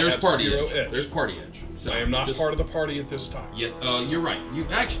edge, but I there's have party 0 edge. edge. There's party edge. So I am not just- part of the party at this time. Yeah, you're right. You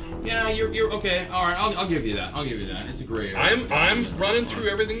actually, yeah, you're okay. All right, I'll give you that. It's a gray area. I'm running through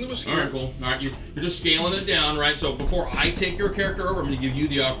everything that was All here. right, cool. All right, you're just scaling it down, right? So before I take your character over, I'm going to give you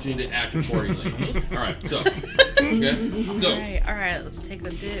the opportunity to act accordingly. All right, so okay, so All right, let's take a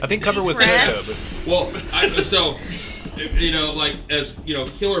dip. I think cover was good Press. though, well, so you know, like as you know,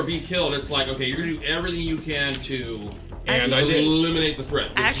 kill or be killed. It's like okay, you're gonna do everything you can to And I did. eliminate the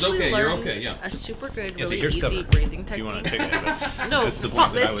threat. I Which is actually okay. You're learned okay. Yeah. a super good, Yeah, so really here's easy cover. breathing If you want technique. to take it. No, That's the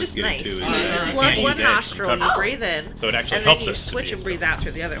point that I that's was just getting nice. to, is You Alright, alright. plug can't one use edge from nostril, you cover. breathe in, So it actually and then helps you us to switch be and breathe out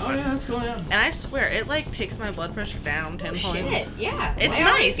through the other Oh one. yeah, that's cool. Yeah. And I swear, it like takes my blood pressure down 10 points. Shit, yeah. It's I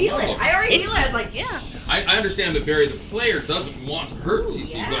already nice. feel it. I already It's- feel it. I was like, Yeah, I understand that Barry, the player, doesn't want to hurt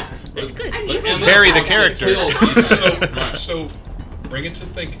CC, yeah. but it's good. I'm but using MF Barry, the wants to character. kill CC. Right. So, bring it to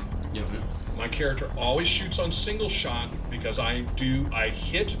thinking. Yeah, yeah. My character always shoots on single shot because I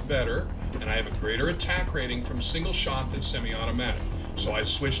hit better and I have a greater attack rating from single shot than semi-automatic. So I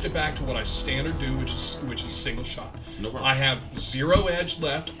switched it back to what I standard do, which is single shot. No problem. I have 0 edge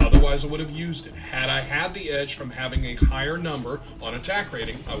left, otherwise I would have used it. Had I had the edge from having a higher number on attack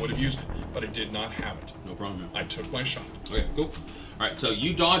rating, I would have used it, but I did not have it. No problem. I took my shot. Okay, cool. All right, so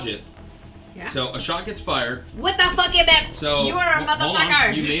you dodge it. yeah. So a shot gets fired. What the fuck, Emmett? So You are a hold on.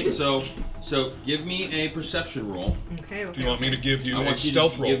 motherfucker. You made so give me a perception roll. Okay, okay. Do you want me to give you I a want you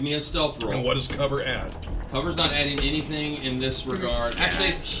stealth to roll? give me a stealth roll. And what does cover add? Cover's not adding anything in this regard.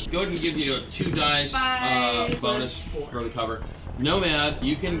 Actually, go ahead and give you a 2 dice 5 bonus plus 4. for the cover. Nomad,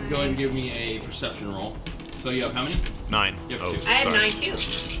 you can go ahead and give me a perception roll. So you have how many? 9. You have Oh, 2. I have sorry. 9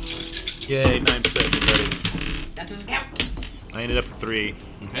 too. Yay, 9 perception credits. That doesn't count. I ended up with 3.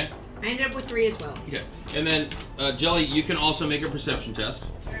 Okay. I ended up with 3 as well. Okay. And then Jelly, you can also make a perception test.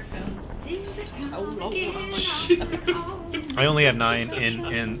 I only have 9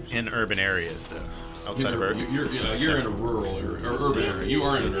 in urban areas though. Outside of urban. You're in a rural area or urban area. You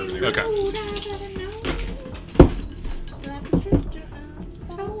are in an urban area. Okay.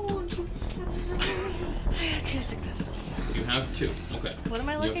 I had 2 successes. You have 2. Okay. What am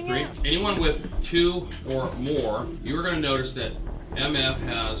I You have looking 3. at? Anyone with 2 or more, you are going to notice that MF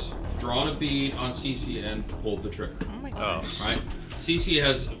has drawn a bead on CC and pulled the trigger. Oh my Oh. gosh. Right? CC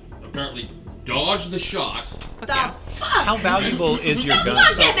has apparently dodged the shot. Fuck The yeah. fuck? How valuable is your gun?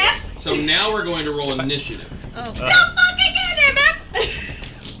 Fuck, MF! So now we're going to roll initiative. Oh. The fuck again, MF!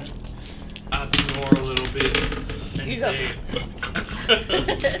 I snore a little bit and You go.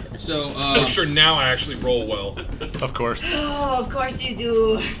 say, So I'm sure now I actually roll well. Of course. Oh, of course you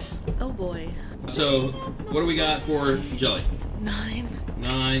do. Oh boy. so what do we got for Jelly? 9.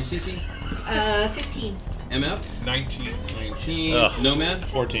 9 CC, 15. MF 19. 19, Ugh. Nomad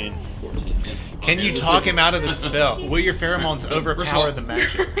 14. 14. Can you just talk look- him out of the spell? Will your pheromones First of all- overpower the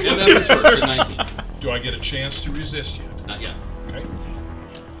magic? MF is first at 19. Do I get a chance to resist yet? Not yet. Okay.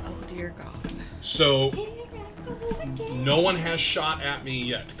 Oh dear God. So, no one has shot at me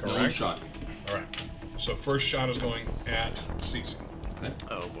yet, correct? No one shot. All right. So first shot is going at Cece. Okay.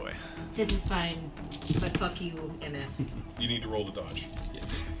 Oh boy. This is fine, but fuck you, MF. You need to roll to dodge.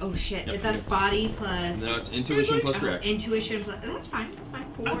 Oh shit, Yep. that's body plus... No, it's intuition plus reaction. Intuition plus... That's fine, that's fine.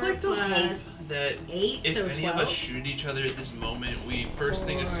 4 I'd like to plus... hope that 8, if so any 12. of us shoot each other at this moment, we first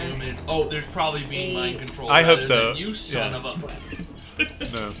thing 4, assume is, oh, there's probably being mind 8. control. I hope rather so. than You son Yeah. of a. No.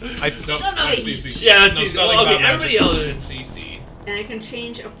 No, Son of not a Cece. bitch. Yeah, that's No, easy. nothing Well, okay, about everybody magic. other than CC. And I can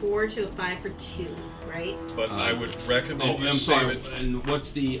change a 4 to a 5 for 2, right? But I would recommend Oh, you I'm save sorry. it. And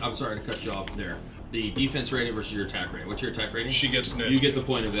what's the? I'm sorry to cut you off there. The defense rating versus your attack rating. What's your attack rating? She gets an edge. You get the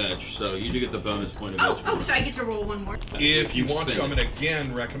point of edge, so you do get the bonus point of edge. Oh, so I get to roll 1 more. If you want to, spend I'm it. going to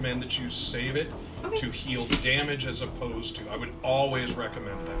again recommend that you save it Okay. to heal damage as opposed to. I would always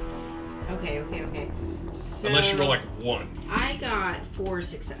recommend that. Okay. So Unless you roll like 1. I got 4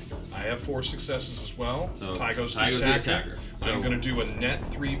 successes. I have 4 successes as well. So Tygo's Tygo's the the attacker. attacker. So- I'm going to do a net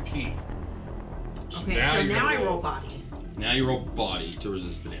 3p. Okay, now so you're now gonna I roll body. Now you roll body to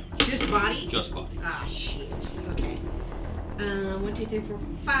resist the damage. Just body? Just body. Ah, shit. Okay. 1, 2, 3, 4,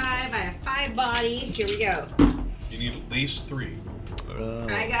 5. I have 5 body. Here we go. You need at least 3.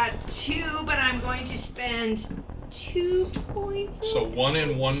 I got 2, but I'm going to spend 2 points. So 1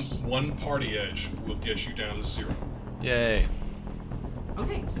 and 1 party edge will get you down to 0. Yay.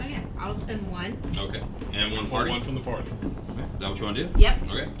 Okay, so yeah, I'll spend 1. Okay. And one Or party. 1 from the party. Okay. Is that what you want to do? Yep. Okay.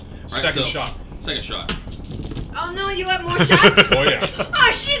 All right, Second so- shot. Second shot. Oh no, you have more shots? Oh yeah.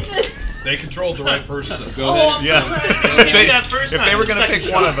 Oh shit! They controlled the right person. So go Oh, ahead. I'm Yeah. sorry. You did that first If time, they were the gonna second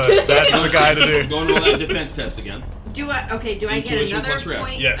pick one shot. of us, that's the guy to do. Go and roll that defense test again. Do I get Intuition another plus reaction.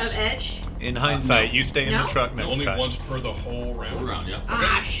 point Yes. of edge? In hindsight, No. you stay in No? the truck next Only time. once per the whole round. All around, yeah.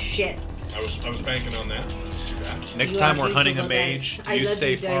 Ah shit. I was banking on that. Let's do that. Next You time are we're hunting a beautiful mage, dice. I you love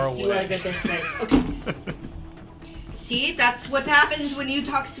stay you far dice. You are away. the best dice. Okay. See, that's what happens when you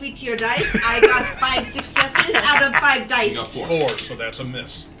talk sweet to your dice. I got 5 successes out of 5 dice. You got 4. 4, so that's a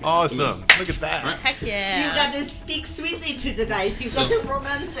miss. Awesome. Look at that. All right. Heck yeah. You got to speak sweetly to the dice. You got So- to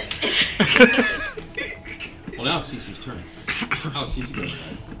romance it. Well, now it's Cece's turn. How's Cece doing?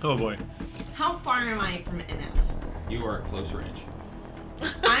 Oh boy. How far am I from MF? You are at close range.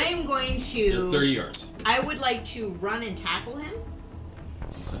 I'm going You're 30 to. yards. I would like to run and tackle him.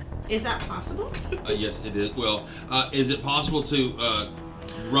 Okay. Is that possible? Yes, it is. Well, is it possible to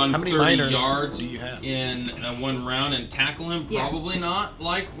run How many 30 minors yards do you have? in one round and tackle him? Yeah. Probably not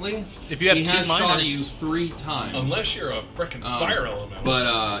likely. If you have he 2 has shot at minors- you 3 times. Unless you're a frickin' fire element.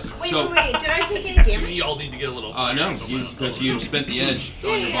 But Wait, so wait. Did I take any damage? We all need to get a little. no, because you spent the edge on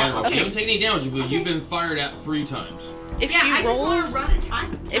your Yeah, body roll. So okay. you haven't taken any damage, but you've been fired at 3 times. If Yeah, she I just want to rolls, run and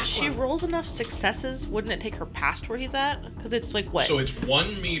tackle. if she him. rolls enough successes, wouldn't it take her past where he's at? Because it's like what? So it's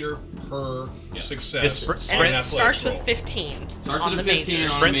 1 meter per Yeah. success. It's on and an it athletics starts with roll. 15. Starts on at a the 15 major.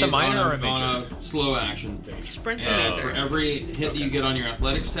 on Sprint's a, a minor on or a major? on a slow action. Sprint to And major. for every hit that you get on your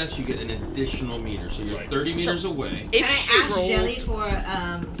athletics test, you get an additional meter. So you're Right. 30 So- meters away. If Can she I ask rolled, Jelly for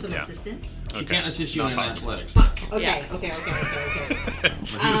some Yeah. assistance? She can't assist you Not in an possible. athletics Fuck. test. Okay, Yeah. okay.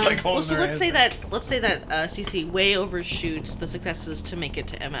 She's like holding well, so her let's hands say there. that CC way overshoots the successes to make it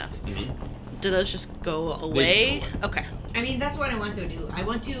to MF. Mhm. Do those just go away? away. Okay. I mean, that's what I want to do. I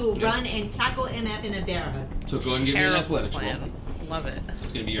want to Yeah. run and tackle MF in a bear hug. So go ahead and give me an Terrible athletics plan. roll. Love it.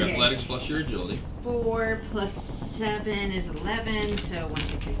 It's going to be your Okay. athletics plus your agility. 4 plus 7 is 11, so 1,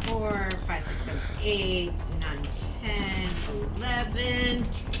 2, 3, 4, 5, 6, 7, 8, 9, 10, 11.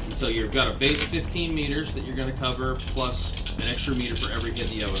 So you've got a base 15 meters that you're going to cover, plus an extra meter for every hit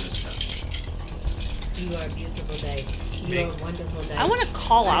that you have on this test. You are beautiful dice. You are wonderful dice. I want to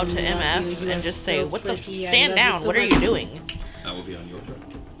call out to love MF you. You and are just say, so "What the? pretty. I Stand love down! so What are you much." doing?" That will be on your turn.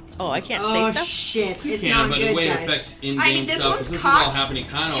 Oh, I can't Oh say stuff. shit! You It's can, not but good, the way it guys. affects I mean, in-game this stuff, one's because this is all cocked. happening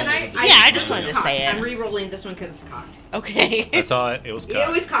kind of Can almost I? at the Yeah, same I time. just wanted to cocked. say it. I'm re-rolling this one because it's cocked. Okay. I saw it. It was It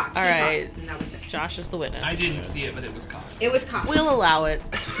cocked. was cocked. All He saw right. it, and that was it. Josh is the witness. I didn't see it, but it was cocked. It was cocked. We'll allow it.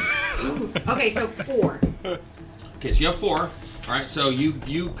 Okay, so 4. Okay, so you have 4. All right, so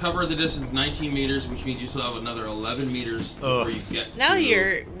you cover the distance 19 meters, which means you still have another 11 meters before you get Now to...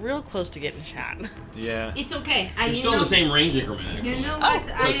 you're real close to getting shot. Yeah. It's okay. You're still in the same range increment, actually. You know what?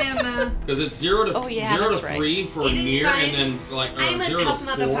 Oh. I am. Because it's 0 to Oh, yeah, 0 that's to right. 3 for It is near, fine. and then like I'm a 0 to tough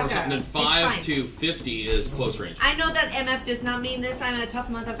 4, motherfucker. and then It's 5 fine. to 50 is close range. I know that MF does not mean this. I'm a tough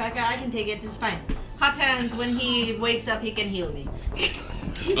motherfucker. I can take it. It's fine. Hot hands. When he wakes up, he can heal me.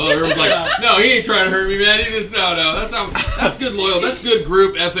 Oh, everyone's like, no, he ain't trying to hurt me, man. He just no. That's good loyal. That's good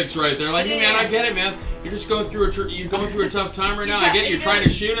group ethics right there. Like, hey, man, I get it, man. You're just going through a tough time right now. I get it. You're trying to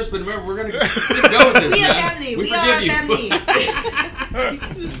shoot us, but remember, we're gonna go with this, We are man. family. We We are forgive you. family.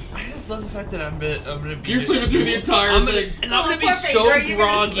 I just love the fact that I'm gonna be. You're sleeping through the entire I'm gonna, thing. and I'm gonna be Perfect, so girl, you're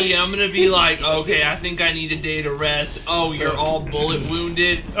gonna groggy. sleep. I'm gonna be like, okay, I think I need a day to rest. Oh, you're all bullet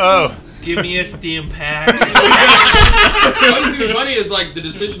wounded. Oh. Give me a stim pack. What's even funny is like the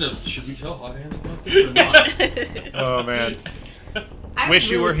decision of should we tell Hot Hands about this or not? Oh man. I Wish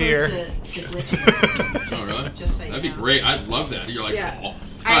was you were really here. close to glitching. Oh, really? Just so you That'd be know. great. I'd love that. You're like, Yeah. oh.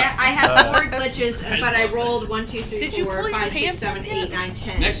 I have 4 glitches, but I love rolled 1, 2, 3, Did you 4, pull your 5, 6, pants 7, up 8, yet? 9,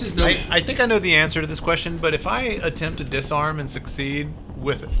 10. Next is no. I think I know the answer to this question, but if I attempt to disarm and succeed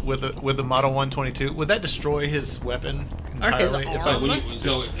with a Model 122, would that destroy his weapon Or his entirely? If So, I- arm? when you,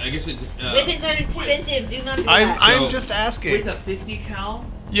 so I guess it. Weapons are expensive. Do not do I'm that. So- just asking. With a 50 cal.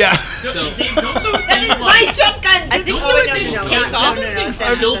 Yeah. So- Dave, don't those That things is my like, shotgun. I think Oh, you would no, just no, take no, off no, the no, no, things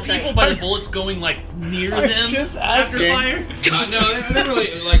no, kill that's right. people by the bullets going like near I'm them just after asking. fire? No, they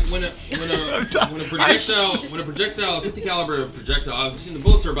really like when a projectile, a 50 caliber projectile. I've seen the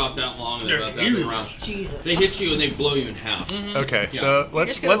bullets are about that long and they're They're about that big huge. around. Jesus. They hit you and they blow you in half. Okay, Yeah. so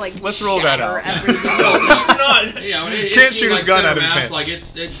let's Just gonna, like, roll that shatter out. everything. No, You're not. yeah, when it hits Can't you, shoot his like, gun center out of his mass, hand. like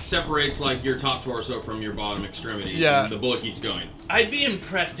it separates like your top torso from your bottom extremities. Yeah. and the bullet keeps going. I'd be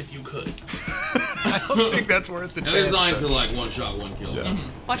impressed if you could. I don't think that's worth the And they're chance, designed to though. like one shot, one kill. Yeah.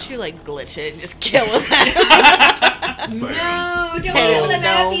 Watch you like glitch it and just kill him. No, don't Hey, kill the man.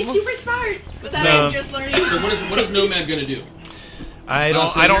 no. He's super smart. But that No. I'm just learning. So what is Nomad gonna do? I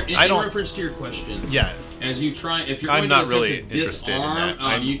don't. So I don't. in I don't. reference to your question, Yeah. as you try, if you're I'm going not to attempt really to interested in disarm,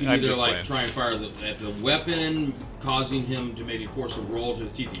 that. you can I'm either just like playing. try and fire at the weapon, causing him to maybe force a roll to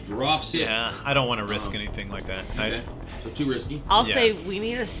see if he drops it. Yeah. I don't want to risk anything like that. Okay. So too risky. I'll Yeah. say we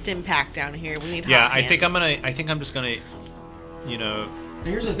need a stim pack down here. We need. Yeah. hot I think I'm hands. gonna. I think I'm just gonna. You know. Now,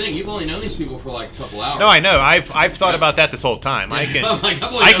 here's the thing: you've only known these people for like a couple hours. No, I know. I've thought about that this whole time. I can. like, I've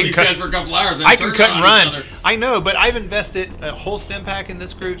only I known can these cut- guys for a couple hours. And I can turned cut on and each run. other. I know, but I've invested a whole stim pack in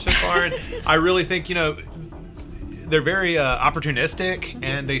this group so far, and I really think they're very opportunistic,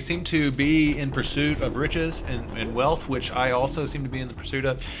 and they seem to be in pursuit of riches and wealth, which I also seem to be in the pursuit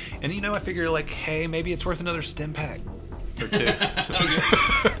of. And I figure like, hey, maybe it's worth another stim pack or two.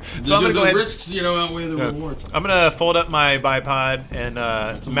 Okay. So I'm gonna go ahead. risks, outweigh the rewards. I'm gonna fold up my bipod and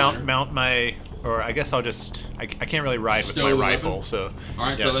a minor. mount my, or I guess I'll just. I can't really ride with Stow my the rifle, weapon? so. All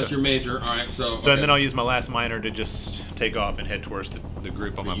right, so that's your major. All right, so. So and then I'll use my last minor to just take off and head towards the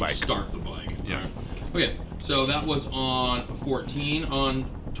group on my You bike. start the bike. Yeah. All right. Okay, so that was on 14. On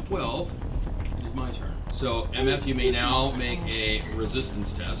 12, it is my turn. So MF, you may now make a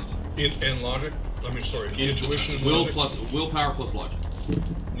resistance test. And logic. Intuition and logic. Willpower plus logic.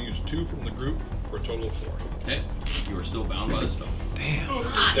 You use 2 from the group for a total of 4. Okay, you are still bound by the spell.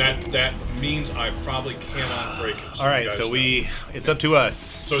 That means I probably cannot break it. All right, so it's up to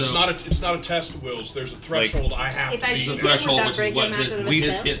us. So it's not a test, Wills. There's a threshold I have If to I beat. shoot The him, would threshold, that which break is what him his, after the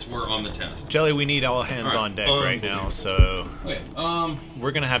his spell? hits were on the test. Jelly, we need all hands on deck right now, so Okay,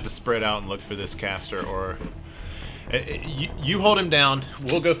 we're gonna have to spread out and look for this caster, or you hold him down.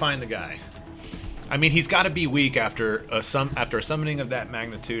 We'll go find the guy. I mean, he's got to be weak after a summoning of that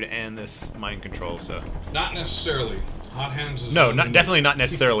magnitude and this mind control. So Not necessarily. Hot hands is no, definitely not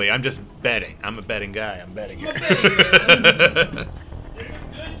necessarily. I'm just betting. I'm a betting guy. I'm betting here.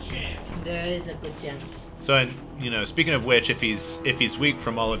 There is a good chance. So, and speaking of which, if he's weak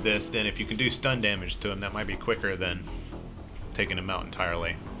from all of this, then if you can do stun damage to him, that might be quicker than taking him out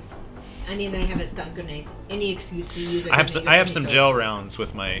entirely. I mean, I have a stun grenade. Any excuse to use it. I have some gel rounds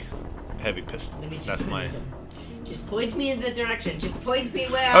with my heavy pistol. Let me just That's my. Just point me in the direction. Just point me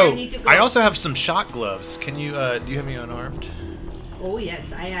where I need to go. I also have some shot gloves. Can you? Do you have any unarmed? Oh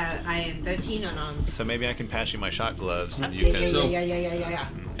yes, I am 13 unarmed. So maybe I can pass you my shot gloves, and you Yeah, can. yeah, So- yeah.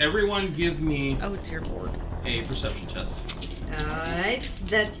 everyone give me Oh dear lord. a perception test. Alright,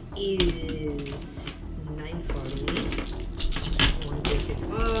 that is 9 for me. 1, 2, 3,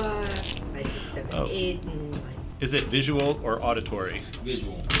 4, 5, 6, 7, Oh. 8, 9. Is it visual or auditory?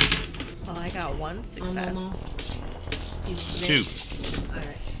 Visual. Well, I got one success. 2.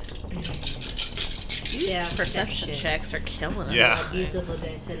 Alright. Yeah, perception checks are killing us. Yeah. Beautiful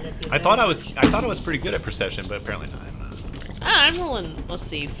dice. I love you I very thought I much. was pretty good at perception, but apparently not. I'm not. I'm rolling. Let's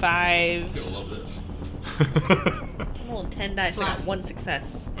see, 5. You'll love this. I'm rolling 10 dice. I got one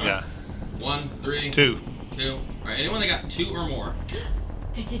success. All Yeah. right. 1, 3, 2. 2. All right. Anyone that got 2 or more,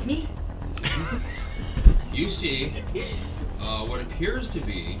 That is me. you see what appears to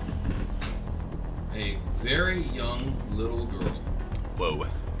be a very young little girl, Whoa.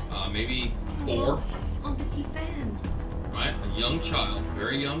 maybe 4, On petit fan. right? A young child,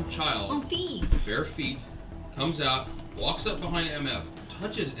 very young child, On feet. bare feet, comes out, walks up behind MF,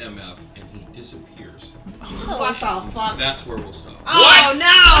 touches MF, and he disappears. What the fuck? That's where we'll stop. Oh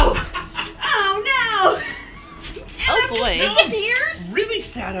no! Oh no! Oh boy. Disappears? Really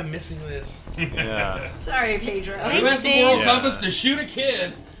sad I'm missing this. Yeah. Sorry, Pedro. Who has the moral Yeah. compass to shoot a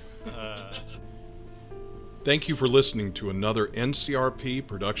kid? Thank you for listening to another NCRP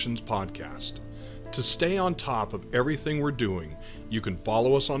Productions podcast. To stay on top of everything we're doing, you can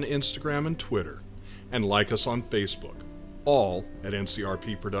follow us on Instagram and Twitter, and like us on Facebook, all at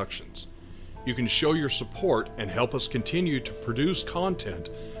NCRP Productions. You can show your support and help us continue to produce content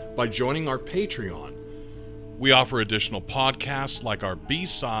by joining our Patreon. We offer additional podcasts like our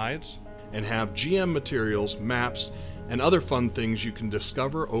B-Sides and have GM materials, maps, and other fun things you can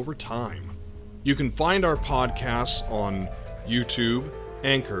discover over time. You can find our podcasts on YouTube,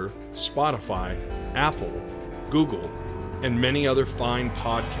 Anchor, Spotify, Apple, Google, and many other fine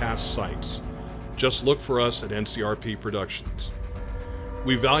podcast sites. Just look for us at NCRP Productions.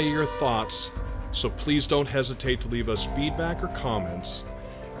 We value your thoughts, so please don't hesitate to leave us feedback or comments.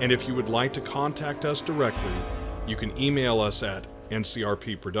 And if you would like to contact us directly, you can email us at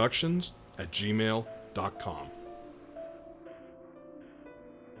ncrpproductions@gmail.com.